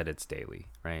fact that it's daily,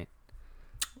 right?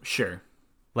 Sure.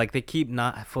 Like, they keep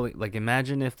not fully, like,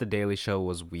 imagine if The Daily Show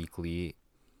was weekly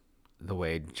the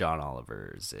way John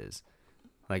Oliver's is.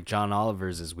 Like, John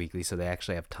Oliver's is weekly, so they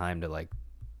actually have time to, like,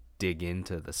 dig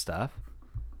into the stuff.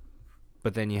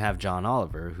 But then you have John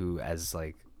Oliver, who, as,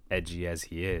 like, edgy as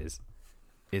he is,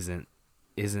 doesn't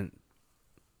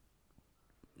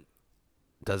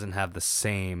have the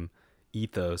same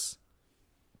ethos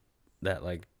that,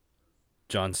 like,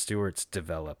 Jon Stewart's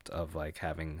developed of, like,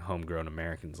 having homegrown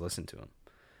Americans listen to him.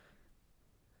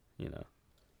 You know?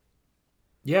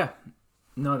 Yeah.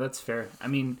 No, that's fair. I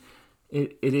mean,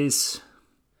 it is...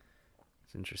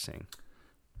 It's interesting.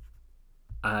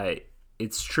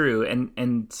 It's true. And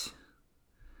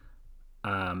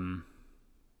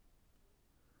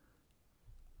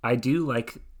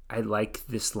I like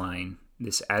this line,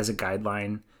 this as a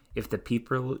guideline. If the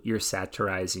people you're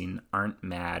satirizing aren't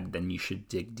mad, then you should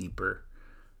dig deeper.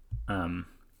 And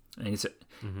it's,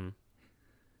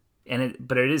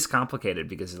 but it is complicated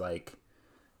because like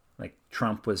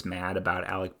Trump was mad about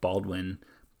Alec Baldwin,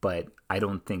 but I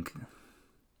don't think.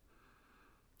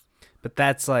 But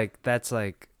that's like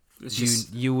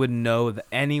you would know that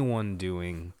anyone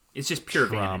doing. It's just pure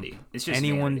Trump, vanity. It's just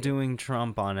anyone vanity. doing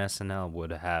Trump on SNL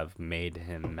would have made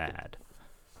him mad.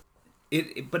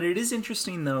 But it is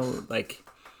interesting though, like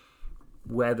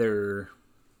whether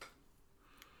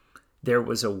there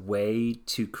was a way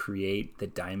to create the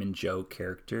Diamond Joe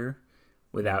character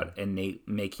without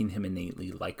making him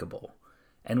innately likable,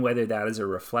 and whether that is a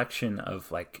reflection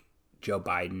of like Joe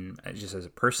Biden just as a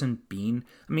person being.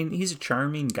 I mean, he's a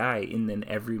charming guy in an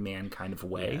everyman kind of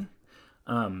way.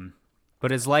 Yeah. But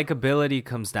his likability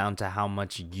comes down to how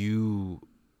much you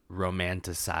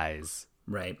romanticize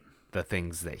the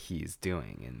things that he's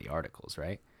doing in the articles,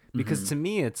 right? Because to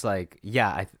me, it's like,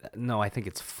 I think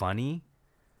it's funny,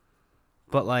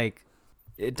 but like,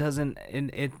 it doesn't,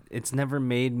 it's never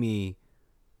made me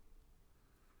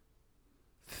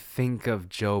think of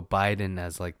Joe Biden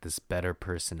as like this better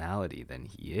personality than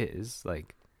he is.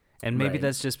 Like, and maybe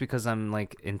that's just because I'm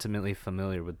like intimately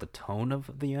familiar with the tone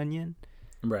of The Onion.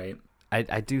 Right.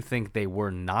 I do think they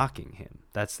were knocking him.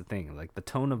 That's the thing. Like, the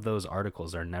tone of those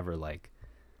articles are never like,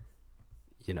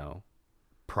 you know,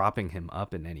 propping him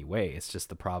up in any way. It's just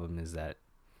the problem is that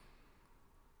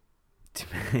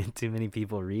too many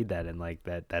people read that and like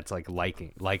that's like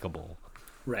likable.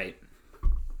 Right.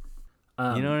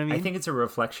 You know what I mean? I think it's a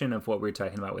reflection of what we were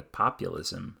talking about with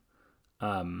populism.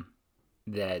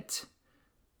 That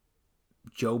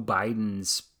Joe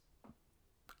Biden's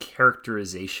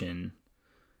characterization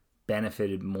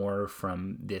benefited more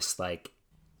from this like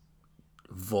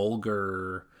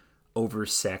vulgar,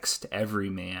 oversexed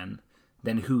everyman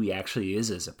than who he actually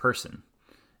is as a person,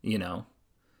 you know?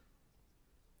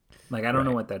 Like, I don't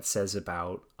know what that says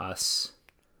about us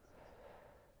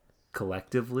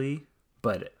collectively,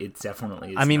 but it definitely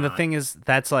is. I mean, the thing is,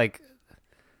 that's like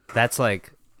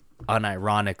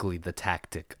unironically the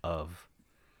tactic of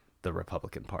the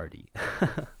Republican Party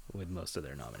with most of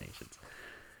their nominations.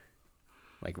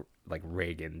 Like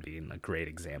Reagan being a great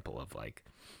example of like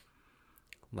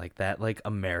that like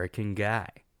American guy.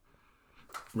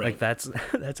 Right. Like that's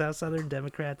how Southern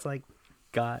Democrats like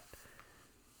got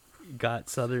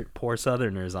poor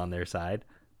Southerners on their side.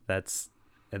 That's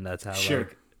how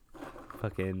like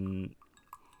fucking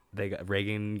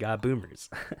Reagan got boomers.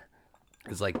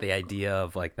 It's like the idea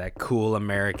of like that cool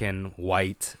American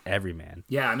white everyman.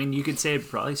 Yeah, I mean, you could say it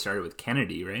probably started with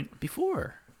Kennedy, right?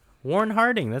 Before Warren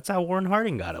Harding, that's how Warren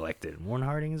Harding got elected. Warren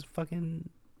Harding is fucking,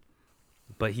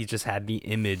 but he just had the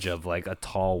image of like a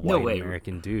tall white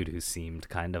American dude who seemed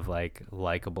kind of like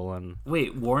likable and.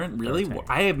 Wait, Warren? Really?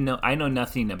 I know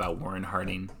nothing about Warren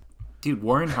Harding. Dude,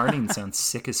 Warren Harding sounds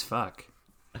sick as fuck.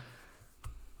 All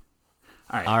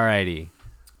right. Alrighty,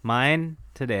 mine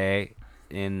today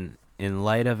in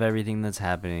light of everything that's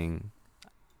happening,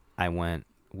 I went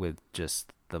with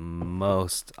just the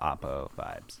most Oppo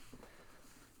vibes.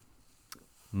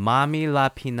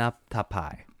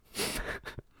 Mamihlapinatapai.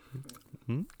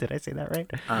 Did I say that right?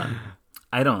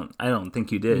 I don't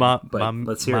think you did. But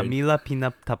let's hear it.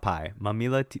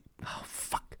 Mamihlapinatapai. Oh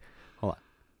fuck! Hold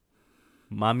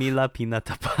on.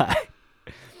 Mamihlapinatapai.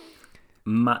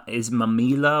 Is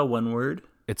Mamila one word?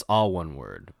 It's all one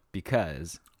word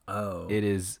because it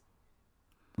is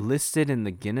listed in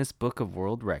the Guinness Book of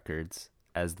World Records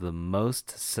as the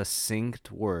most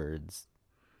succinct word,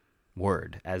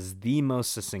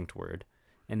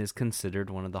 and is considered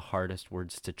one of the hardest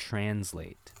words to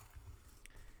translate.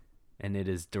 And it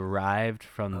is derived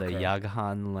from the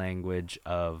Yaghan language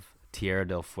of Tierra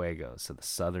del Fuego, so the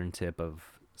southern tip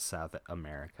of South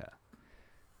America.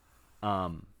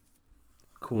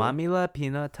 Cool.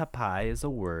 Mamihlapinatapai is a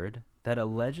word that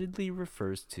allegedly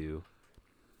refers to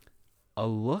a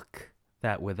look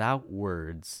that without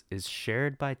words is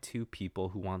shared by two people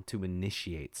who want to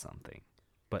initiate something,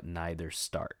 but neither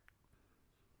start.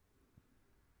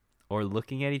 Or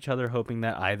looking at each other hoping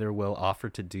that either will offer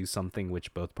to do something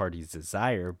which both parties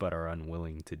desire but are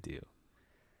unwilling to do.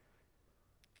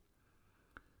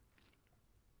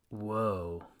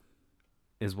 Whoa.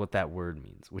 Is what that word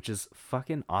means, which is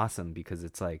fucking awesome because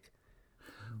it's like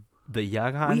the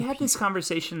Yaghan. We had this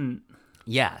conversation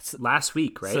last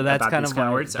week, right? So that's about kind of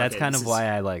why, words? that's kind of why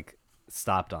I like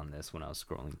stopped on this when I was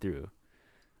scrolling through.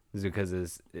 Is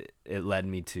because it led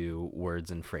me to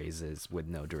words and phrases with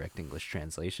no direct English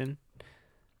translation.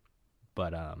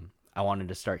 But I wanted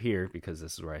to start here because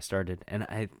this is where I started, and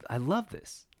I love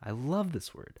this. I love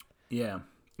this word. Yeah,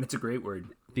 it's a great word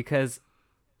because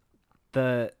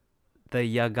the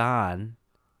Yaghan,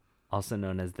 also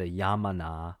known as the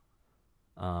Yamana,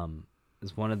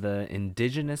 is one of the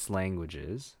indigenous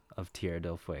languages of Tierra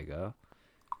del Fuego.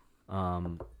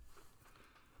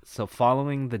 So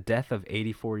following the death of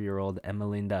 84-year-old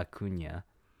Emelinda Acuña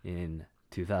in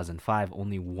 2005,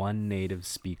 only one native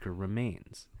speaker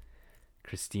remains,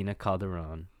 Cristina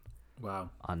Calderon.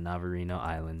 Wow. On Navarino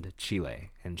Island,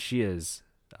 Chile. And she is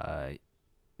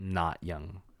not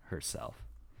young herself.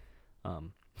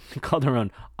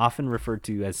 Calderon, often referred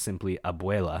to as simply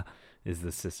Abuela, is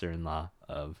the sister-in-law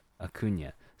of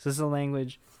Acuña. So this is a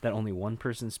language that only one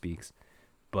person speaks,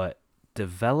 but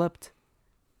developed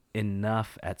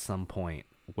enough at some point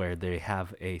where they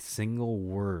have a single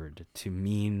word to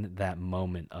mean that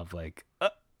moment of like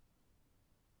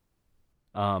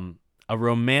a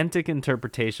romantic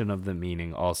interpretation of the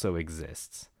meaning also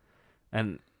exists.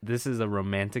 And this is a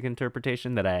romantic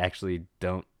interpretation that I actually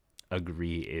don't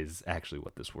agree is actually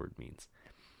what this word means.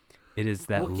 It is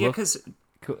that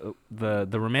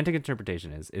the romantic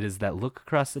interpretation is it is that look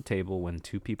across the table when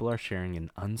two people are sharing an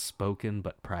unspoken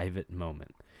but private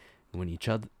moment, when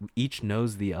each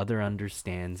knows the other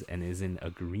understands and is in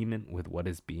agreement with what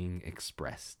is being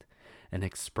expressed, an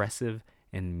expressive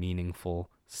and meaningful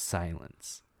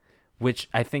silence, which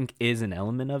I think is an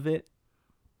element of it,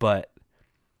 but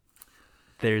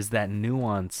there's that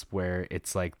nuance where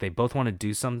it's like they both want to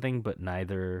do something but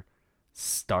neither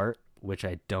start, which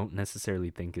I don't necessarily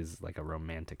think is like a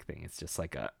romantic thing. It's just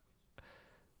like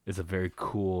it's a very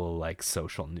cool like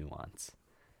social nuance.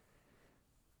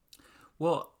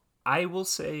 Well, I will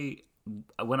say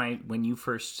when you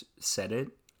first said it,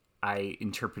 I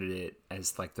interpreted it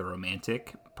as like the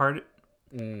romantic part.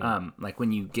 Like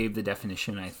when you gave the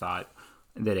definition, I thought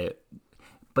that it,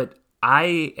 but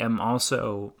I am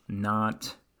also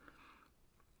not,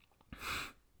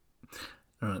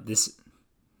 I don't know, this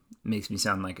makes me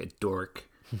sound like a dork,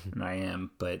 and I am,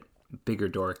 but bigger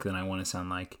dork than I want to sound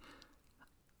like.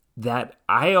 That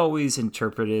I always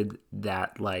interpreted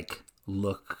that like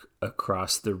look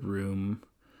across the room,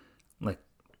 like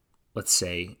let's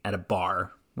say at a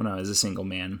bar when I was a single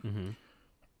man,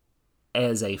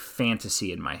 as a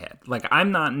fantasy in my head. Like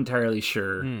I'm not entirely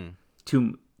sure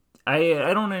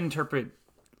I don't interpret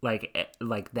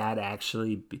like that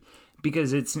actually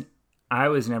because I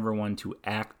was never one to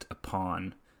act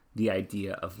upon the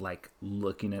idea of like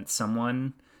looking at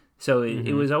someone. So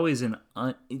it was always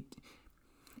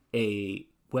a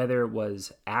whether it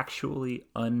was actually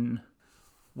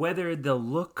whether the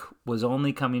look was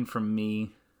only coming from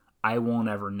me, I won't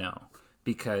ever know,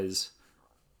 because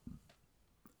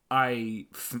I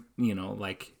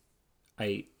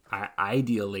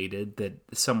ideated that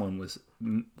someone was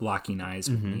locking eyes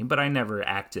with me, but I never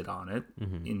acted on it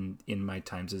in my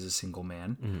times as a single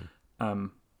man.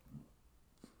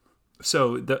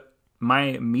 So my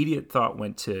immediate thought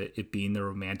went to it being the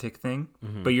romantic thing,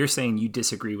 but you're saying you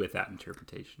disagree with that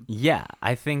interpretation. Yeah,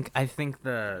 I think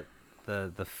the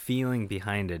feeling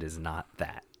behind it is not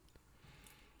that,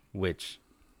 which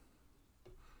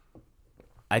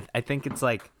I think it's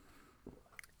like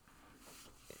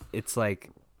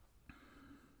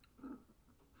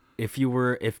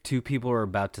if two people are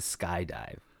about to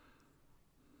skydive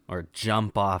or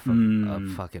jump off a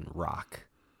fucking rock,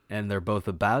 and they're both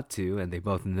about to, and they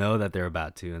both know that they're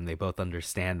about to, and they both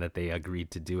understand that they agreed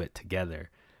to do it together,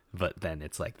 but then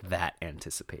it's like that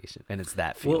anticipation, and it's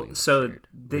that feeling. Well, so shared,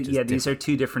 these are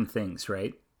two different things,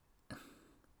 right?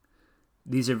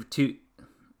 They're two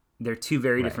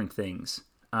very different things.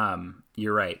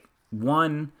 You're right.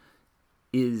 One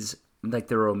is like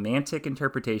the romantic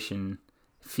interpretation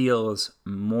feels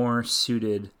more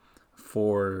suited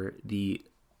for the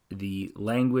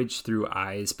language through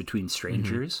eyes between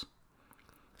strangers,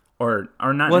 or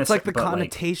not. Well, it's like the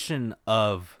connotation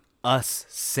of us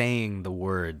saying the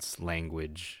words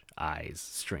language, eyes,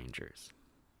 strangers,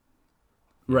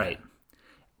 right?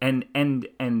 Yeah.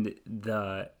 And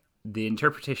the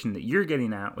interpretation that you're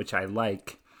getting at, which I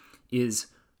like, is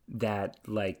that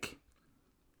like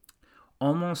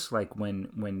almost like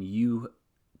when you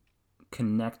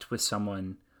connect with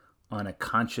someone on a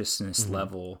consciousness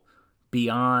level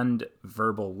beyond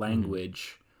verbal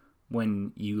language,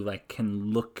 when you like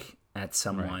can look at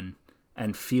someone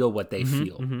and feel what they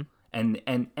feel, and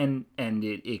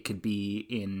it could be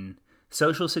in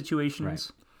social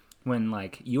situations when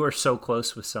like you are so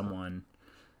close with someone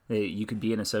that you could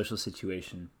be in a social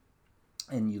situation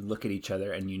and you look at each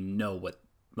other and you know what,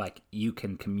 like, you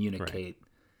can communicate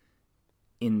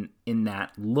in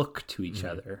that look to each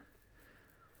other.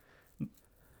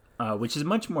 Which is a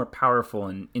much more powerful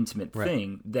and intimate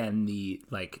thing than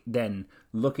than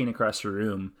looking across the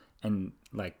room and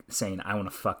like saying "I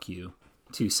want to fuck you"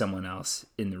 to someone else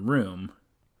in the room,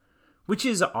 which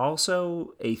is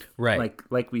also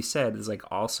like we said, is like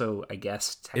also, I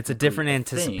guess, it's a different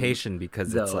anticipation,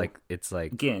 because it's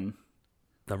like again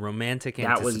the romantic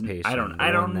anticipation.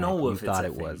 I don't know if you thought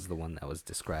it was the one that was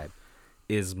described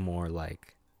is more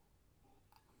like.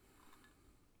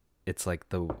 It's like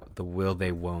the will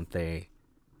they, won't they,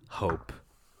 hope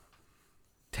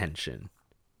tension.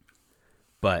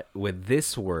 But with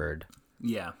this word,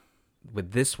 I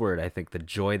think the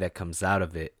joy that comes out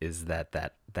of it is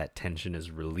that tension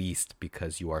is released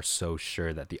because you are so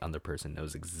sure that the other person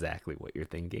knows exactly what you're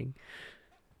thinking.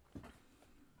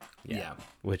 Yeah.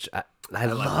 Which I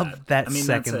love that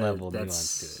second level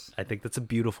nuance to it. I think that's a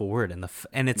beautiful word,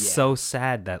 and it's so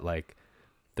sad that like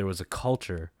there was a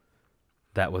culture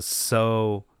that was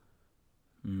so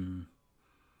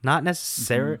not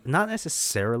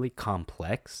necessarily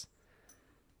complex,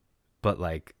 but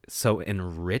like so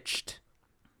enriched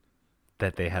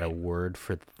that they had a word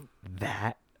for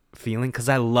that feeling. Because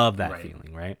I love that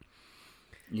feeling, right?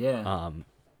 Yeah.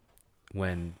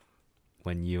 When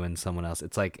you and someone else,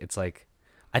 it's like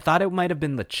I thought it might have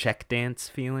been the check dance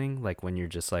feeling, like when you're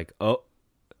just like, oh,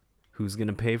 who's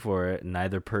gonna pay for it?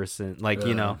 Neither person, like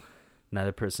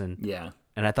neither person. Yeah.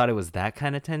 And I thought it was that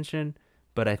kind of tension,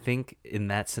 but I think in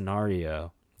that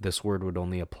scenario, this word would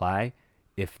only apply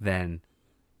if then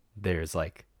there's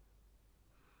like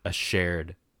a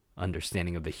shared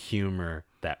understanding of the humor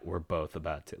that we're both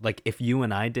about to. Like if you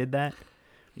and I did that.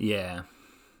 Yeah.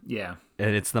 Yeah.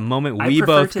 And it's the moment we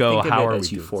both go, how are we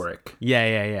euphoric? This?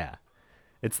 Yeah.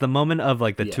 It's the moment of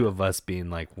like the two of us being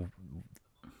like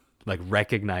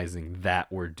recognizing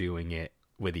that we're doing it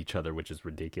with each other, which is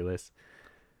ridiculous.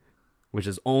 Which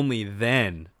is only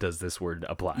then does this word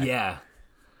apply. Yeah.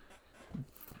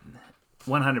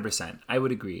 100%. I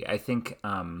would agree. I think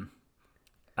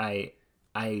I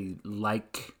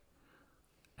like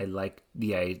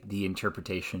the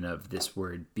interpretation of this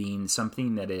word being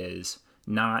something that is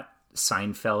not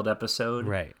Seinfeld episode,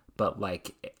 right? But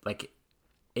like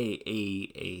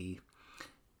an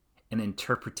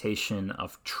interpretation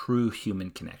of true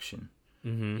human connection.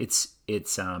 Mm-hmm.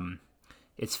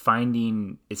 It's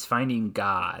finding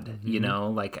God, you know,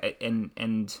 like,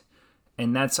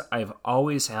 and that's, I've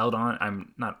always held on.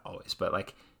 I'm not always, but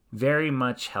like very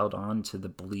much held on to the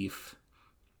belief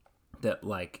that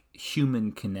like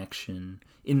human connection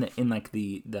in like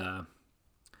the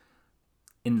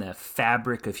in the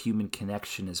fabric of human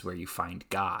connection is where you find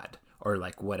God, or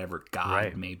like whatever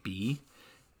God may be.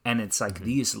 And it's like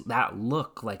that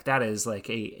look like that is like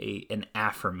an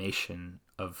affirmation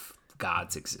of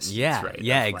God's existence. Yeah, right?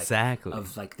 Yeah, of like, exactly.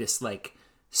 Of like this like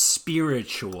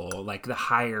spiritual, like the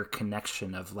higher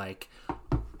connection of like,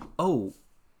 oh,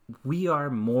 we are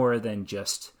more than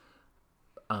just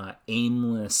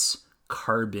aimless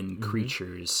carbon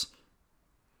creatures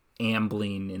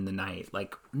ambling in the night.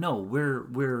 Like, no,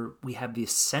 we have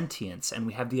this sentience, and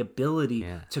we have the ability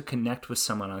to connect with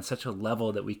someone on such a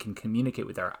level that we can communicate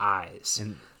with our eyes.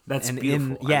 And that's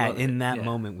beautiful. In that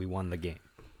moment we won the game.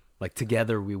 Like,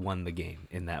 together we won the game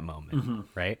in that moment,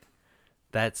 right?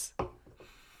 I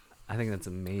think that's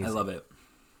amazing. I love it.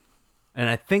 And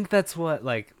I think that's what,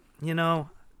 like, you know,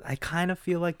 I kind of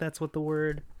feel like that's what the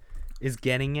word is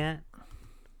getting at.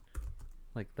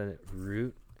 Like, the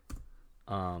root.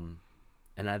 And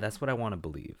that's what I want to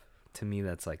believe. To me,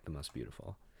 that's like the most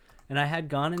beautiful. And I had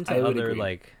gone into other,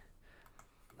 like,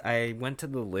 I went to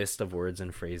the list of words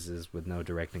and phrases with no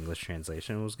direct English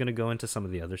translation. I was going to go into some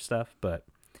of the other stuff, but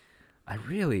I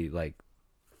really, like,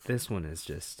 this one is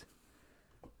just,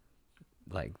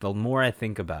 like, the more I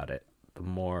think about it, the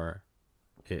more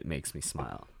it makes me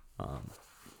smile,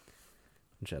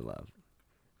 which I love.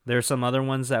 There are some other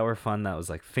ones that were fun. That was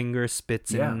like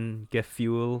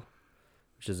Fingerspitzengefühl,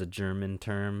 which is a German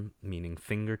term meaning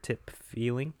fingertip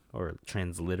feeling, or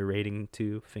transliterating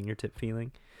to fingertip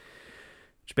feeling,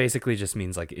 which basically just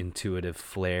means like intuitive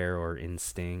flair or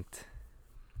instinct.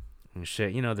 And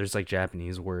shit, you know, there's like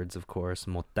Japanese words, of course.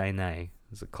 Mottainai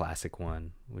is a classic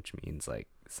one, which means like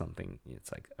something,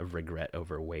 it's like a regret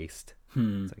over waste.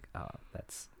 It's like, oh,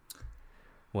 that's,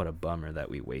 what a bummer that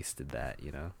we wasted that,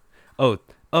 you know?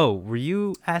 Oh, were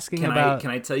you asking about...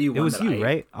 Can I tell you one? It was you,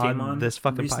 right? On this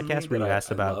fucking podcast where you asked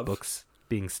about books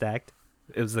being stacked.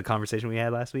 It was the conversation we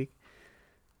had last week.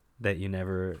 That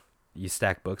you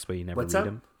stack books, but you never read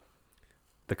them.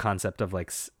 The concept of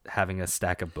like having a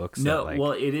stack of books. No, that, like...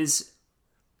 well, it is...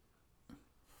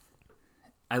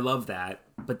 I love that,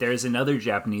 but there's another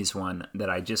Japanese one that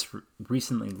I just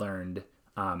recently learned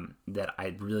that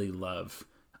I really love.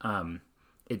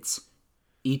 It's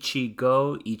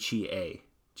Ichigo Ichie.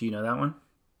 Do you know that one?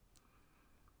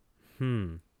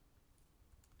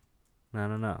 I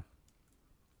don't know.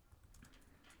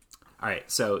 All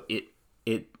right, so it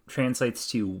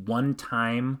translates to one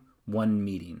time, one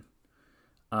meeting.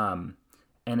 And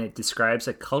it describes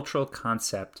a cultural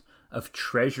concept of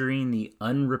treasuring the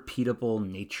unrepeatable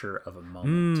nature of a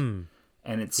moment.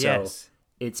 And it's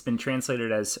it's been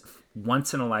translated as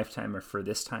once in a lifetime, or for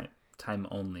this time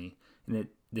only. And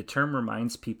the term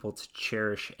reminds people to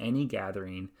cherish any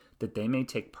gathering that they may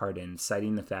take part in,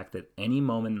 citing the fact that any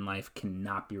moment in life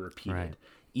cannot be repeated. Right.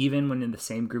 Even when the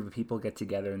same group of people get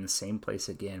together in the same place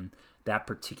again, that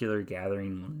particular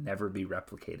gathering will never be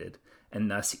replicated.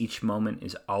 And thus each moment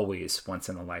is always once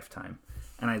in a lifetime.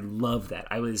 And I love that.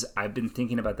 I've been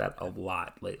thinking about that a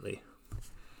lot lately.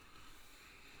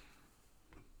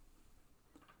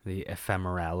 The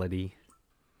ephemerality.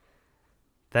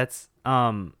 That's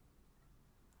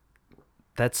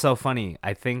so funny.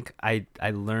 I think I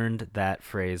learned that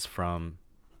phrase from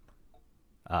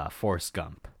Forrest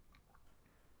Gump,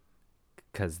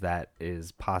 because that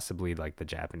is possibly like the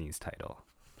Japanese title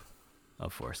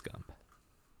of Forrest Gump.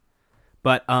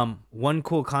 But one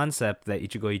cool concept that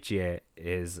Ichigo Ichie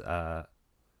is a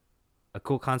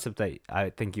cool concept that I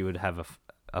think you would have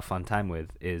a fun time with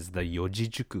is the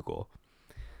Yojijukugo,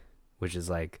 which is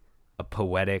like a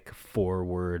poetic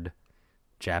four-word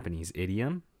Japanese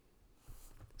idiom.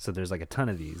 So there's like a ton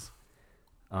of these,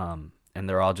 and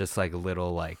they're all just like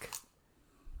little like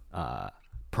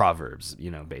proverbs,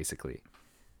 you know, basically.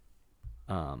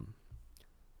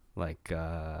 Like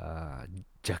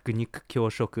Jakuniku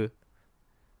Kyoshoku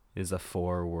is a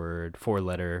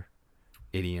four-letter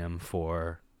idiom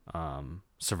for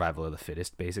survival of the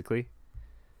fittest, basically.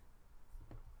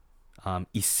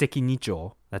 Isseki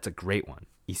nicho, that's a great one.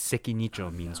 Isseki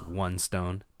nicho means one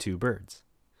stone, two birds.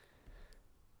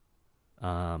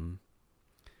 Junin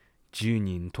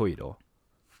toiro,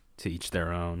 to each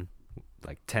their own,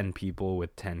 like 10 people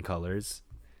with 10 colors.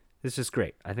 It's just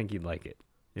great. I think you'd like it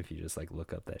if you just like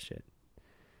look up that shit.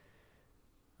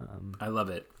 I love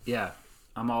it. Yeah,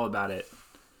 I'm all about it.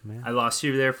 Man. I lost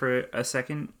you there for a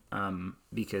second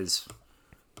because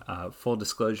full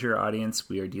disclosure, audience,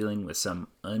 we are dealing with some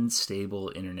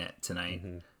unstable internet tonight.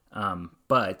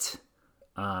 But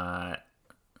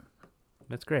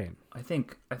that's great. I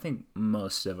think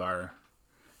most of our,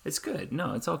 it's good.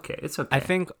 No, it's okay. It's okay. I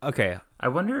think okay. I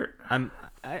wonder. I'm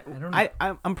I don't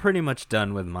know. I'm pretty much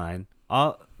done with mine.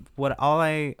 All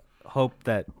I hope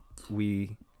that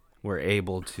we were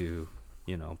able to,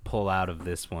 pull out of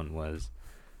this one was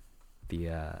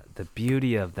the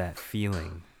beauty of that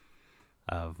feeling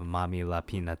of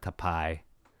Mamihlapinatapai,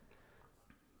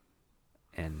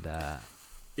 and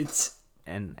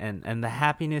and the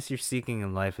happiness you're seeking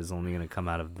in life is only going to come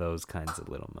out of those kinds of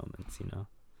little moments,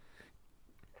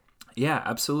 Yeah,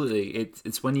 absolutely.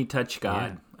 It's when you touch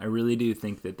God. Yeah. I really do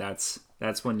think that's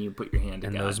when you put your hand to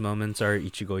God. And those moments are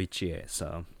ichigo ichie,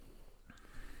 so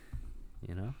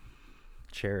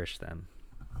cherish them.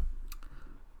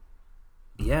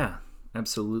 Yeah,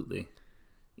 absolutely.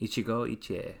 Ichigo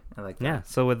ichie. I like that. Yeah.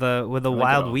 So with a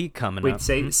wild week coming up. Wait,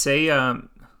 say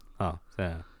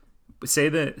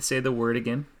the word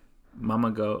again.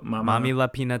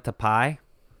 Mamihlapinatapai.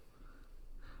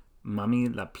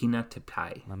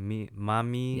 Mamihlapinatapai.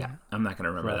 Mami. Yeah, I'm not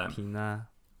gonna remember that.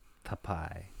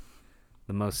 Mamihlapinatapai.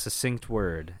 The most succinct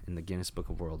word in the Guinness Book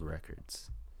of World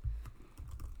Records.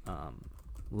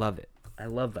 Love it. I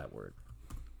love that word.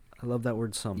 I love that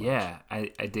word so much. Yeah,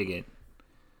 I dig it.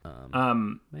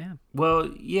 Yeah. Well,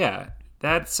 yeah.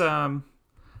 That's I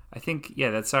think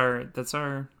that's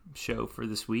our show for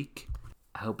this week.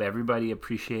 I hope everybody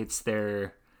appreciates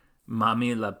their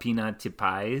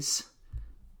Mamihlapinatapais.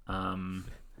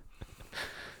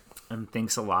 And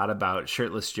thinks a lot about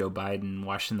shirtless Joe Biden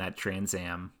washing that Trans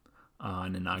Am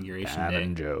on Inauguration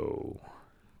Day. Joe.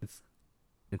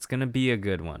 It's gonna be a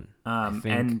good one. I think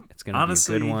and it's gonna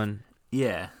honestly, be a good one.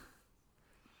 Yeah.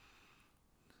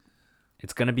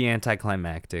 It's gonna be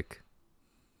anticlimactic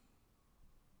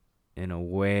in a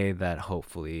way that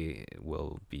hopefully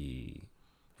will be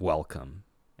welcome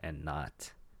and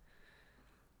not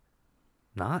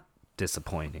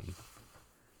disappointing.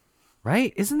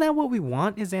 Right? Isn't that what we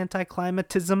want, is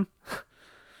anticlimatism?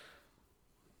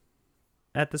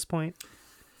 At this point?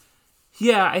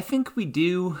 Yeah, I think we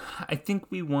do. I think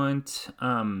we want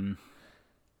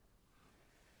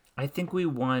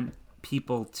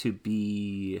people to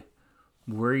be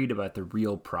worried about the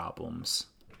real problems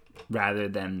rather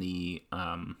than the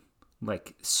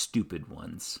stupid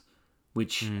ones,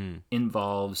 which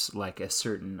involves like a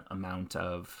certain amount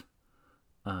of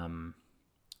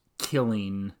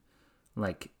killing,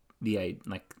 like the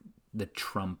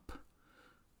Trump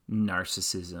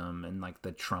narcissism and like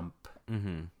the Trump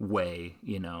way,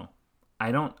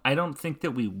 I don't think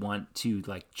that we want to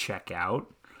like check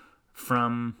out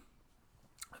from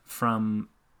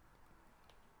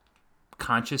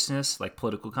consciousness, like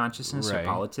political consciousness or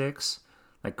politics.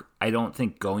 Like, I don't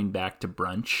think going back to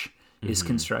brunch is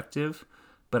constructive,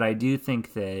 but I do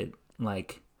think that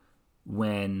like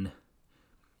when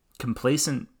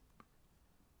complacent,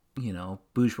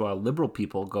 bourgeois liberal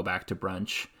people go back to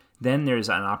brunch, then there's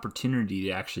an opportunity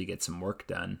to actually get some work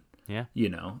done. Yeah.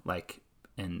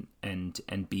 And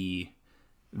be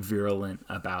virulent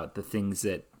about the things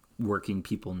that working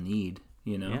people need,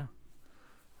 Yeah.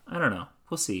 I don't know.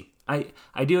 We'll see. I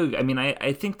do. I mean,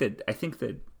 I think that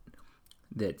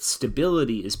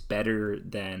stability is better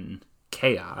than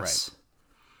chaos. Right.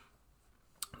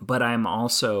 But I'm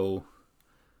also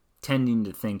tending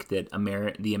to think that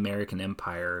the American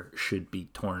empire should be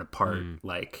torn apart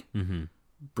brick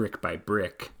by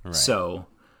brick. Right. So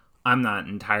I'm not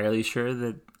entirely sure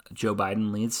that Joe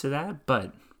Biden leads to that,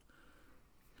 but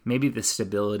maybe the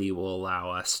stability will allow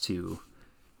us to,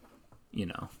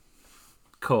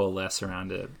 coalesce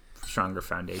around a stronger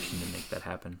foundation to make that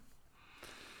happen.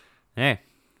 Hey,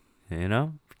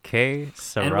 Sarah.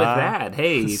 And with that,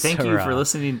 hey, thank you for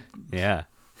listening. Yeah.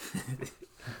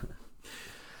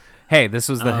 Hey, this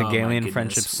was the Hegelian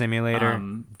Friendship Simulator.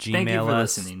 Gmail thank you for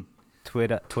us, listening.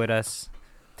 Tweet us,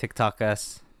 TikTok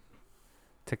us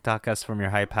from your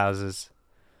hype houses,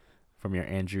 from your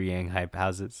Andrew Yang hype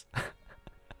houses.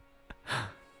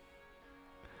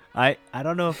 I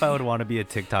don't know if I would want to be a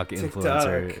TikTok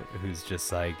influencer who's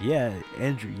just like, yeah,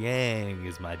 Andrew Yang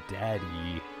is my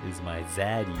daddy, is my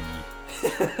zaddy.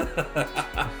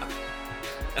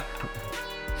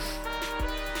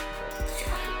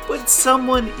 But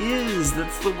someone is.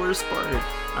 That's the worst part.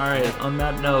 All right, on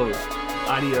that note,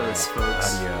 adios,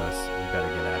 folks. Adios.